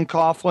it on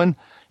Coughlin.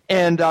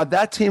 And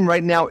that team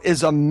right now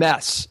is a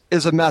mess.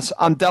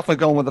 I'm definitely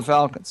going with the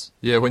Falcons.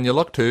 Yeah, when you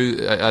look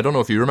too, I don't know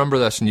if you remember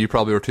this, and you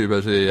probably were too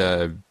busy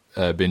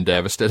being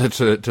devastated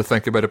to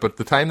think about it, but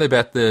the time they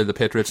bet the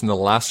Patriots in the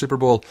last Super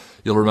Bowl,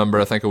 you'll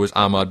remember, I think it was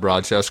Ahmad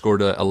Bradshaw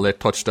scored a late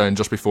touchdown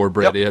just before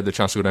Brady had the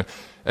chance to go down.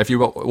 If you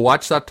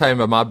watch that time,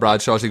 Ahmad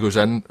Bradshaw, as he goes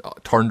in,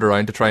 turned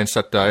around to try and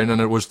sit down,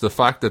 and it was the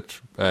fact that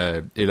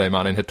Eli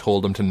Manning had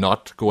told him to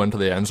not go into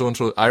the end zone.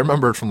 So I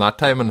remember it from that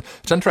time, and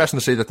it's interesting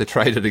to see that they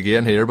tried it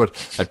again here, but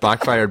it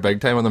backfired big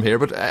time on them here.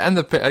 But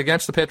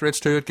against the Patriots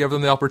too, it gave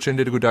them the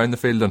opportunity to go down the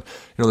field, and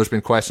there's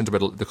been questions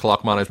about the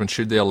clock management.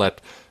 Should they have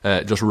let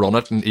just run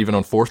it, and even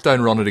on fourth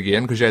down run it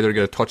again, because you either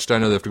get a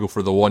touchdown or they have to go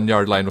for the 1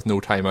 yard line with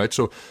no timeout.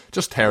 So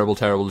just terrible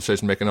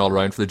decision making all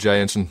around for the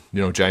Giants. And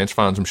Giants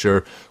fans, I'm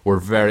sure, were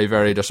very,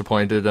 very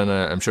disappointed, and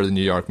I'm sure the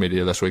New York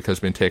media this week has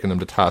been taking them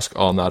to task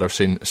on that. I've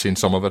seen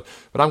some of it,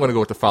 but I'm going to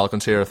go with the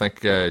Falcons here. I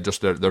think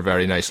just they're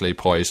very nicely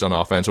poised on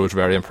offense. I was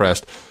very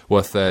impressed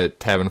with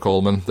Tevin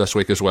Coleman this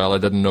week as well. I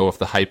didn't know if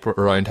the hype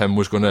around him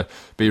was going to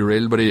be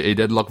real, but he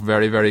did look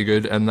very, very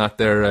good in that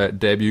their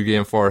debut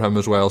game for him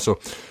as well. So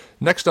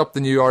next up,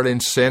 the New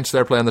Orleans Saints.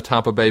 They're playing the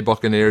Tampa Bay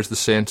Buccaneers. The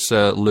Saints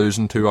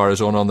losing to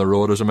Arizona on the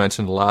road, as I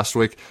mentioned last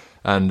week,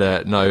 and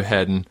now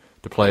heading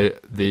to play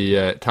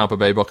the Tampa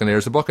Bay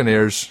Buccaneers. The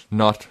Buccaneers,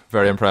 not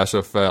very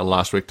impressive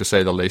last week, to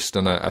say the least,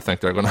 and I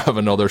think they're going to have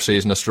another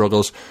season of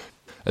struggles.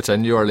 It's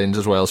in New Orleans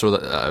as well, so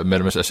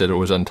I said it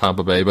was in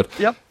Tampa Bay, but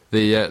yep.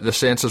 The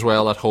Saints as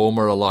well at home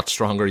are a lot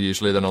stronger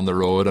usually than on the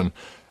road, and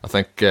I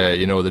think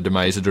the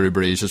demise of Drew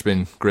Brees has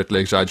been greatly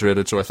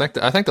exaggerated. So I think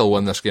they'll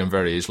win this game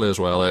very easily as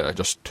well.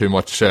 Just too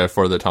much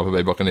for the Tampa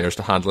Bay Buccaneers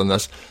to handle in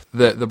this.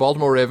 The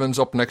Baltimore Ravens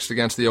up next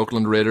against the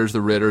Oakland Raiders.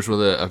 The Raiders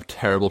with a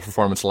terrible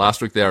performance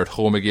last week. They are at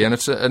home again.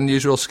 It's an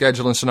unusual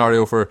scheduling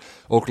scenario for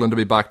Oakland to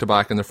be back to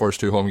back in their first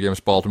 2 home games.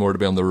 Baltimore to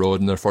be on the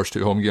road in their first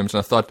 2 home games. And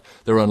I thought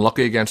they were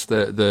unlucky against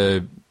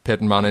the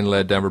Peyton Manning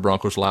led Denver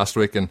Broncos last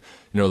week, and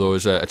there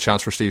was a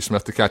chance for Steve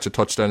Smith to catch a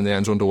touchdown in the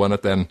end zone to win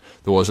it. Then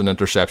there was an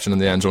interception in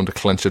the end zone to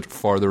clinch it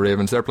for the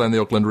Ravens. They're playing the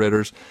Oakland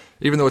Raiders.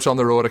 Even though it's on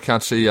the road, I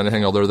can't see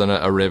anything other than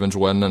a Ravens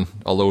win, and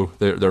although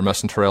they're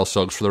missing Terrell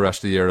Suggs for the rest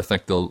of the year, I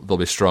think they'll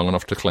be strong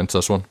enough to clinch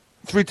this one.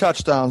 3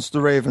 touchdowns,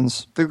 the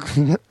Ravens. They're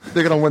going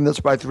to win this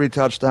by 3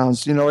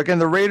 touchdowns. Again,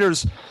 the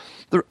Raiders,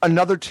 they're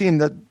another team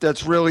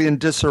that's really in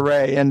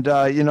disarray, and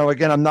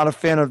again, I'm not a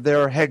fan of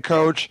their head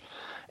coach,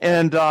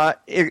 and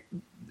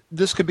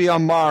this could be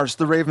on Mars.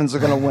 The Ravens are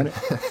going to win it.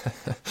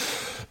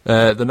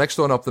 The next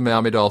one up, the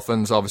Miami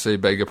Dolphins, obviously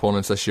big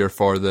opponents this year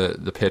for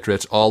the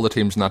Patriots. All the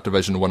teams in that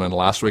division winning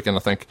last week, and I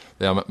think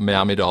the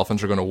Miami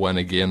Dolphins are going to win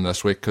again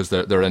this week because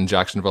they're in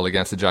Jacksonville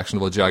against the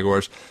Jacksonville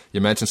Jaguars.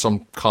 You mentioned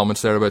some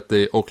comments there about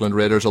the Oakland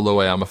Raiders,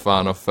 although I am a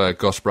fan of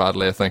Gus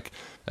Bradley. I think,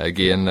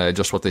 again,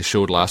 just what they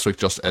showed last week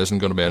just isn't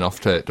going to be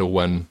enough to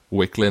win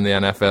weekly in the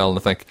NFL, and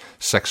I think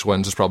 6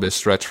 wins is probably a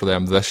stretch for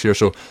them this year.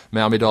 So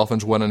Miami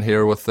Dolphins winning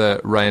here with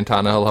Ryan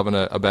Tannehill having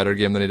a better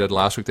game than he did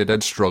last week. They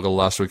did struggle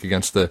last week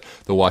against the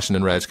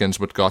Washington Redskins,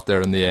 but got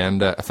there in the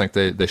end. I think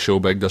they show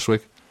big this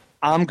week.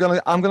 I'm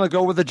gonna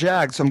go with the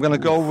Jags. I'm gonna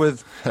go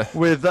with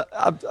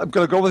I'm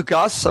gonna go with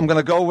Gus. I'm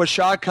gonna go with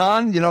Shad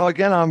Khan.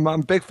 Again, I'm a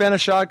big fan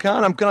of Shad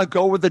Khan. I'm gonna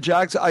go with the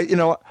Jags.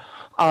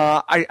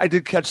 I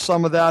did catch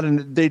some of that,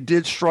 and they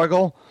did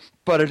struggle,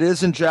 but it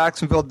is in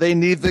Jacksonville. They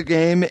need the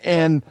game,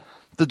 and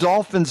the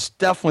Dolphins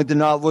definitely did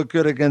not look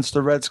good against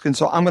the Redskins,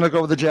 so I'm going to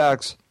go with the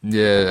Jags.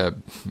 Yeah,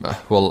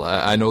 well,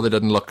 I know they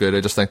didn't look good.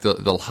 I just think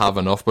they'll have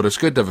enough, but it's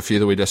good to have a few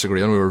that we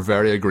disagree on. We were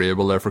very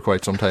agreeable there for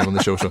quite some time on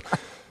the show, so...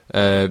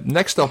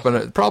 next up,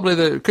 and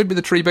probably could be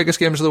the 3 biggest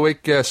games of the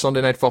week: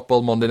 Sunday Night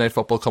Football, Monday Night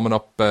Football coming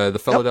up.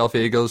 The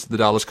Philadelphia Eagles, the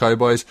Dallas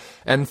Cowboys.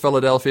 In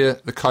Philadelphia,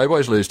 the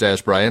Cowboys lose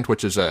Dez Bryant,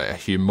 which is a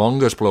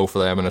humongous blow for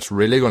them, and it's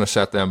really going to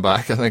set them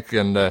back, I think.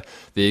 And the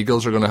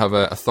Eagles are going to have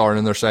a thorn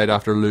in their side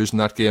after losing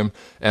that game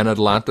in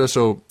Atlanta.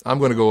 So I'm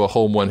going to go a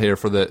home win here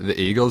for the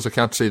Eagles. I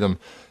can't see them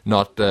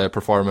not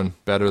performing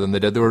better than they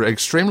did. They were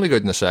extremely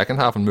good in the second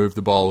half and moved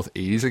the ball with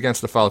ease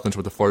against the Falcons,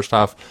 but the first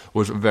half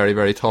was very,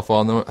 very tough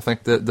on them. I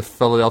think the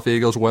Philadelphia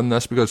Eagles win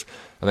this because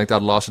I think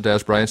that loss of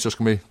Dez Bryant's just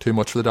going to be too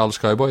much for the Dallas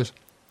Cowboys.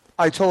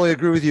 I totally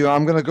agree with you.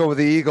 I'm going to go with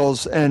the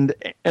Eagles. And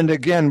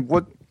again,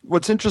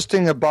 what's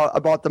interesting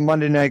about the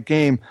Monday night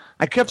game,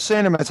 I kept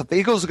saying to myself, the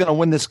Eagles are going to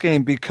win this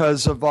game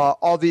because of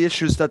all the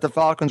issues that the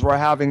Falcons were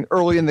having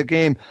early in the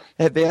game.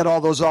 They had all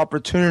those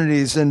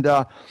opportunities. And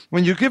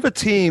when you give a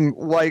team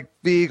like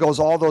the Eagles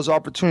all those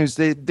opportunities,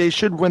 they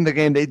should win the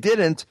game. They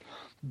didn't,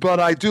 but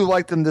I do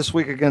like them this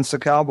week against the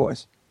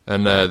Cowboys.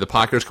 And the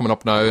Packers coming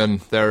up now, and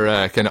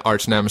their kind of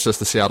arch nemesis,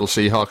 the Seattle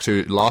Seahawks,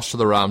 who lost to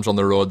the Rams on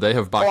the road. They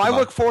have back-to-back. I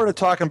look forward to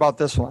talking about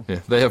this one. Yeah,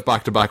 they have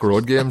back-to-back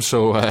road games,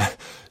 so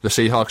the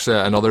Seahawks,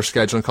 another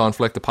scheduling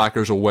conflict. The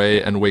Packers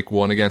away in week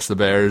 1 against the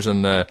Bears,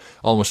 and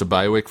almost a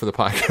bye week for the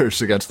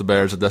Packers against the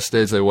Bears at this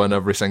stage. They win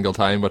every single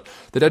time, but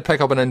they did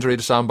pick up an injury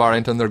to Sam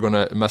Barrington. They're going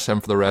to miss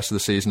him for the rest of the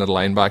season at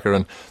linebacker,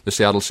 and the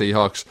Seattle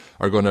Seahawks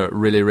are going to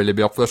really, really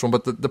be up for this one.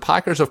 But the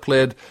Packers have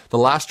played the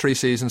last 3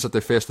 seasons that they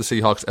faced the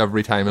Seahawks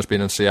every time has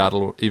been in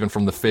Seattle, even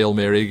from the Fail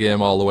Mary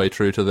game all the way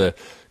through to the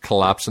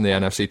collapse in the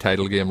NFC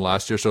title game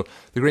last year. So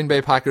the Green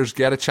Bay Packers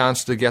get a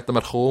chance to get them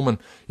at home, and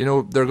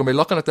they're going to be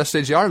looking at this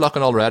stage. You are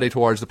looking already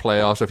towards the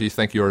playoffs if you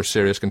think you're a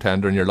serious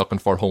contender and you're looking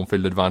for home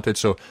field advantage.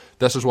 So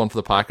this is one for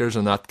the Packers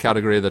in that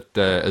category that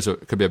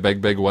could be a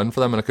big win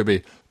for them, and it could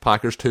be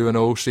Packers 2-0,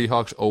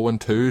 Seahawks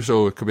 0-2,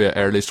 so it could be an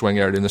early swing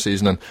early in the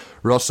season. And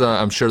Russ,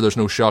 I'm sure there's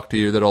no shock to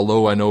you that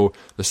although I know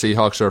the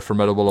Seahawks are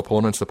formidable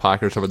opponents, the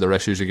Packers have had their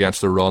issues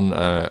against the run.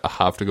 I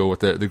have to go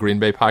with the Green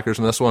Bay Packers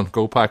in this one.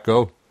 Go Pack,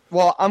 go.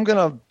 Well, I'm going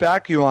to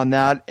back you on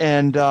that,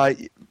 and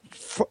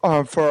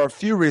for a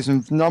few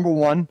reasons. Number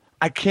one,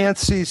 I can't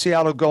see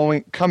Seattle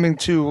coming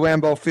to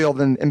Lambeau Field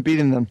and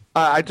beating them.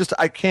 I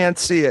can't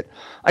see it.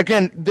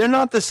 Again, they're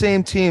not the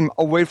same team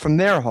away from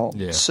their home.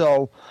 Yeah.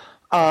 So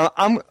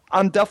I'm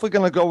definitely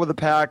going to go with the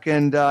Pack,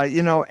 and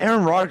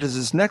Aaron Rodgers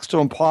is next to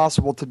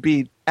impossible to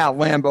beat at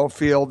Lambeau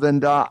Field.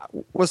 And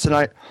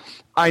listen,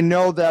 I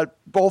know that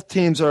both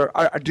teams are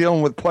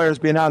dealing with players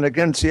being out. And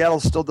again, Seattle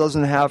still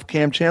doesn't have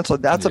Cam Chancellor.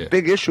 That's a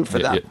big issue for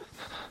them,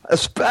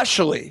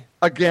 especially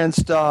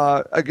against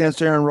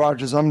Aaron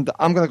Rodgers. I'm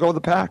going to go with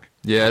the Pack.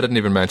 Yeah, I didn't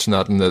even mention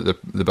that in the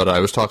bit I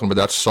was talking about.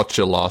 That's such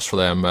a loss for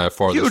them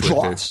for huge this week,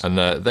 loss. And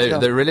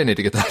they really need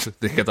to get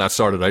that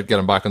sorted out, get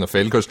them back on the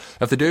field. Because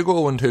if they do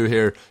go 1-2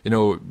 here,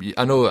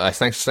 I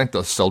think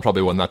they'll still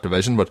probably win that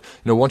division. But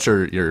once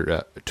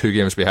you're 2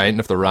 games behind, and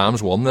if the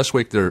Rams won this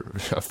week, they're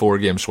a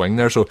 4-game swing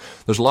there. So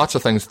there's lots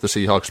of things that the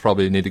Seahawks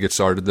probably need to get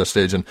started at this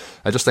stage. And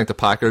I just think the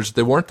Packers,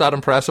 they weren't that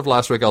impressive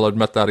last week. I'll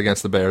admit that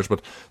against the Bears,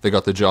 but they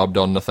got the job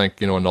done. I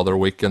think another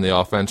week in the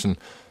offense and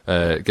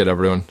get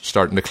everyone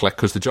starting to click,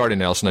 because the Jordy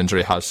Nelson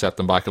injury has set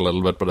them back a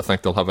little bit, but I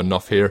think they'll have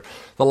enough here.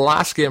 The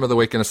last game of the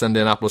weekend is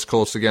Indianapolis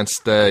Colts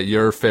against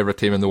your favourite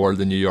team in the world,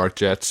 the New York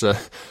Jets.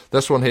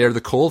 This one here,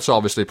 the Colts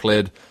obviously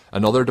played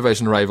another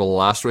division rival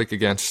last week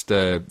against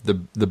the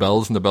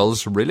Bills, and the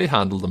Bills really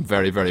handled them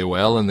very, very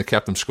well, and they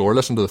kept them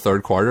scoreless into the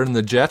third quarter. And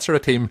the Jets are a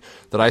team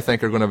that I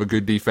think are going to have a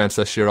good defence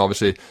this year.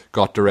 Obviously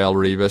got Darrelle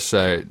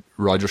Revis.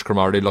 Rogers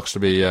Cromartie looks to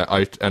be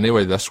out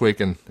anyway this week,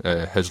 and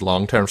his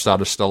long-term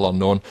status still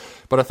unknown.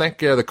 But I think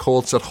the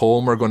Colts at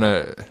home are going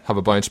to have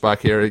a bounce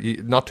back here.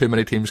 Not too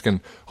many teams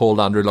can hold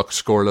Andrew Luck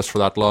scoreless for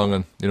that long,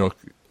 and it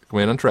can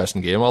be an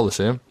interesting game all the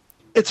same.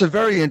 It's a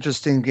very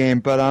interesting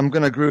game, but I'm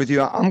going to agree with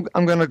you.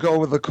 I'm going to go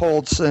with the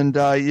Colts, and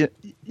they're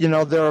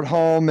at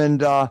home,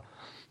 and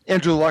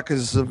Andrew Luck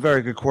is a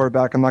very good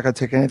quarterback. I'm not going to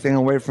take anything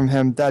away from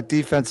him. That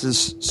defense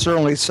is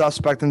certainly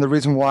suspect, and the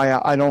reason why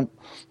I don't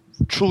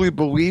truly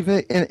believe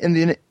in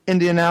the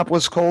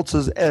Indianapolis Colts.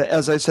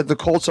 As I said, the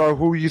Colts are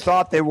who you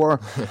thought they were,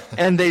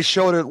 and they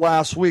showed it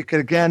last week.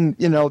 And again,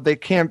 they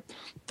can't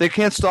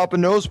stop a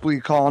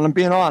nosebleed, Colin. I'm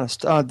being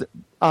honest.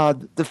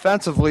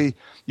 Defensively,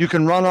 you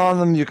can run on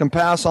them, you can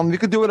pass on them, you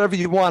can do whatever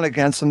you want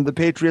against them. The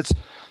Patriots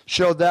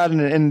showed that,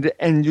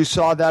 and you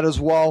saw that as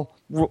well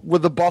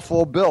with the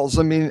Buffalo Bills.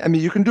 I mean,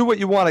 you can do what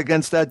you want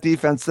against that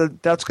defense.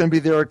 That's going to be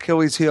their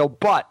Achilles heel,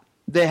 but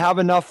they have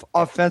enough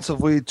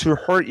offensively to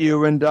hurt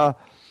you, and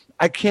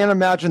I can't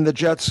imagine the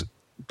Jets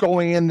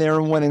going in there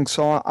and winning.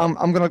 So I'm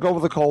going to go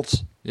with the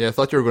Colts. Yeah, I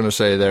thought you were going to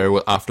say there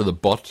after the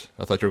but.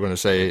 I thought you were going to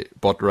say,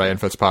 but Ryan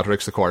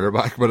Fitzpatrick's the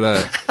quarterback. But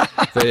I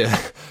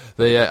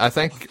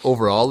think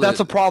overall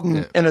that's a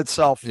problem in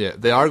itself. Yeah,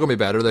 they are going to be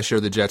better this year,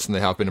 the Jets, than they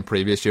have been in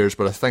previous years.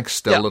 But I think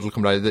still it'll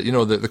come down.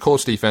 The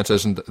Colts defense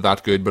isn't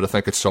that good, but I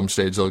think at some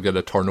stage they'll get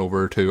a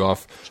turnover or two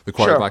off the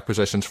quarterback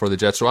positions for the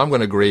Jets. So I'm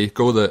going to agree.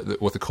 Go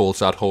with the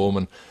Colts at home.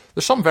 And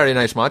there's some very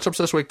nice matchups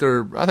this week.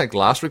 I think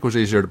last week was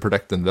easier to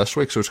predict than this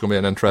week, so it's going to be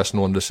an interesting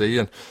one to see.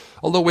 And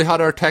although we had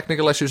our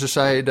technical issues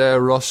aside,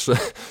 Russ,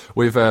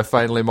 we've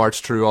finally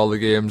marched through all the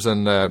games,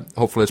 and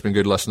hopefully it's been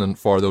good listening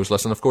for those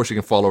listening. Of course, you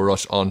can follow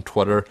Russ on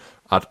Twitter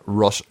at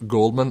Russ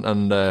Goldman.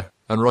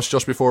 And Russ,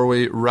 just before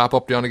we wrap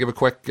up, do you want to give a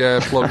quick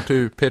plug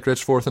to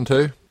Patriots 4th and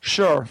 2?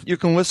 Sure. You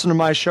can listen to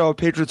my show,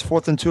 Patriots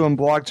 4th and 2, on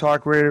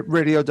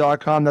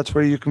blogtalkradio.com. That's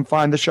where you can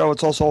find the show.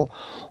 It's also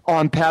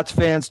on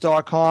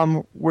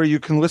patsfans.com, where you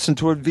can listen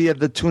to it via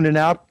the TuneIn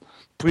app.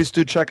 Please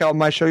do check out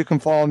my show. You can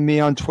follow me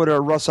on Twitter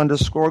at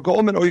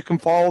Russ_Goldman, or you can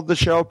follow the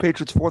show,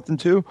 Patriots 4th and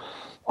 2,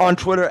 on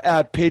Twitter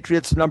at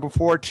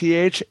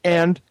Patriots4TH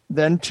and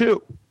then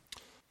 2.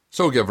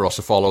 So give Russ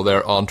a follow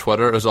there on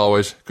Twitter. As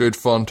always, good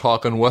fun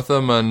talking with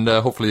him, and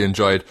hopefully you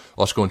enjoyed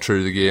us going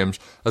through the games.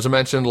 As I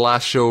mentioned,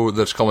 last show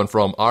that's coming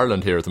from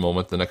Ireland here at the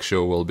moment. The next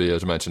show will be,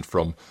 as I mentioned,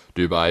 from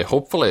Dubai.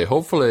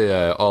 Hopefully,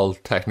 all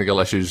technical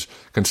issues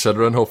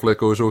considering, hopefully it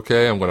goes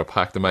okay. I'm going to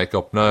pack the mic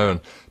up now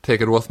and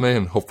take it with me,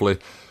 and hopefully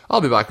I'll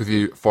be back with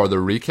you for the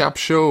recap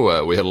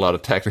show. We had a lot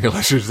of technical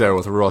issues there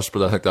with Russ,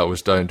 but I think that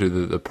was down to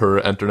the poor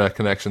internet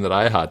connection that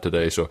I had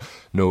today, so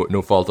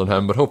no fault on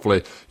him. But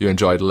hopefully you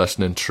enjoyed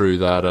listening through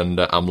that, and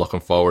I'm looking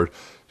forward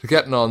to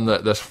getting on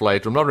this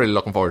flight. I'm not really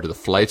looking forward to the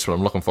flights, but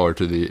I'm looking forward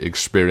to the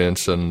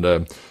experience, and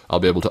I'll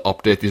be able to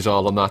update you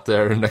all on that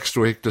there next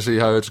week to see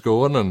how it's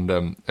going,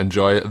 and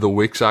enjoy the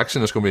week's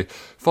action. It's going to be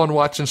fun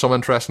watching some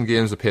interesting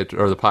games.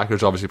 The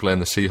Packers obviously playing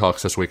the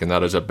Seahawks this week, and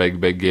that is a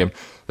big game.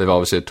 They've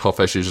obviously had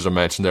tough issues, as I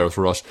mentioned there, with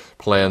Russ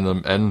playing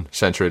them in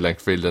CenturyLink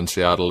Field in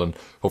Seattle, and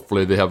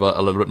hopefully they have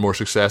a little bit more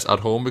success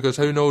at home, because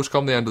who knows,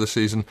 come the end of the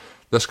season,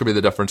 this could be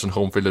the difference in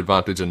home field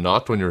advantage and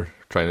not, when you're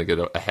trying to get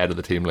ahead of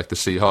the team like the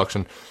Seahawks.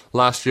 And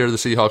last year the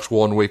Seahawks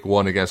won week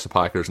 1 against the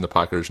Packers, and the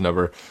Packers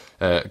never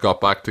got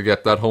back to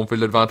get that home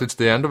field advantage at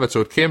the end of it. So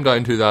it came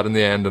down to that in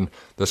the end, and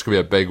this could be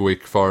a big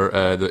week for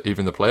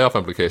even the playoff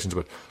implications.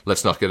 But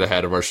let's not get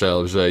ahead of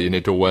ourselves. You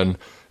need to win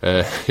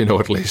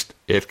at least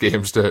 8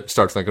 games to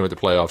start thinking about the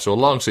playoffs. So a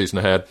long season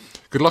ahead.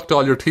 Good luck to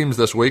all your teams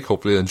this week.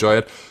 Hopefully you enjoy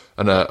it.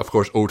 And of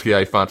course,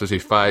 OTI Fantasy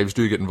 5s,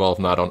 do get involved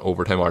in that on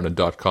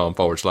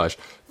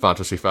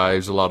overtimeireland.com/Fantasy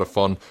 5s. A lot of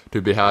fun to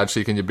be had.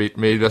 See, can you beat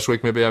me this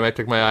week? Maybe I might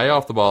take my eye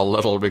off the ball a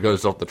little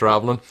because of the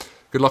travelling.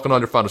 Good luck on all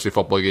your fantasy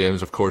football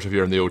games. Of course, if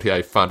you're in the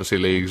OTI Fantasy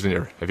Leagues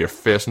and if you're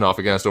facing off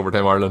against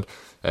Overtime Ireland,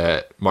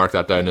 mark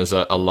that down as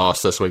a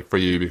loss this week for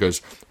you,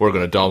 because we're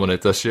going to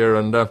dominate this year.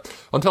 And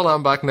until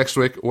I'm back next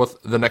week with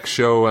the next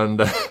show, and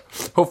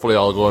hopefully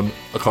all going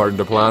according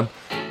to plan,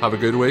 have a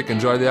good week,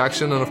 enjoy the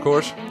action, and of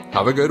course,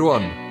 have a good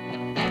one.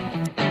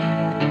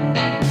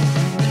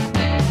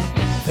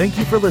 Thank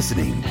you for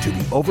listening to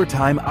the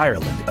Overtime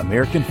Ireland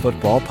American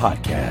Football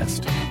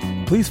Podcast.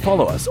 Please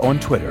follow us on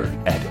Twitter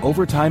at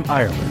Overtime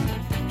Ireland.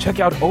 Check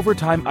out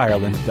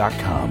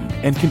OvertimeIreland.com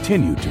and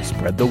continue to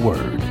spread the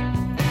word.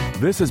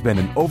 This has been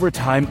an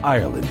Overtime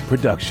Ireland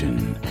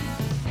production.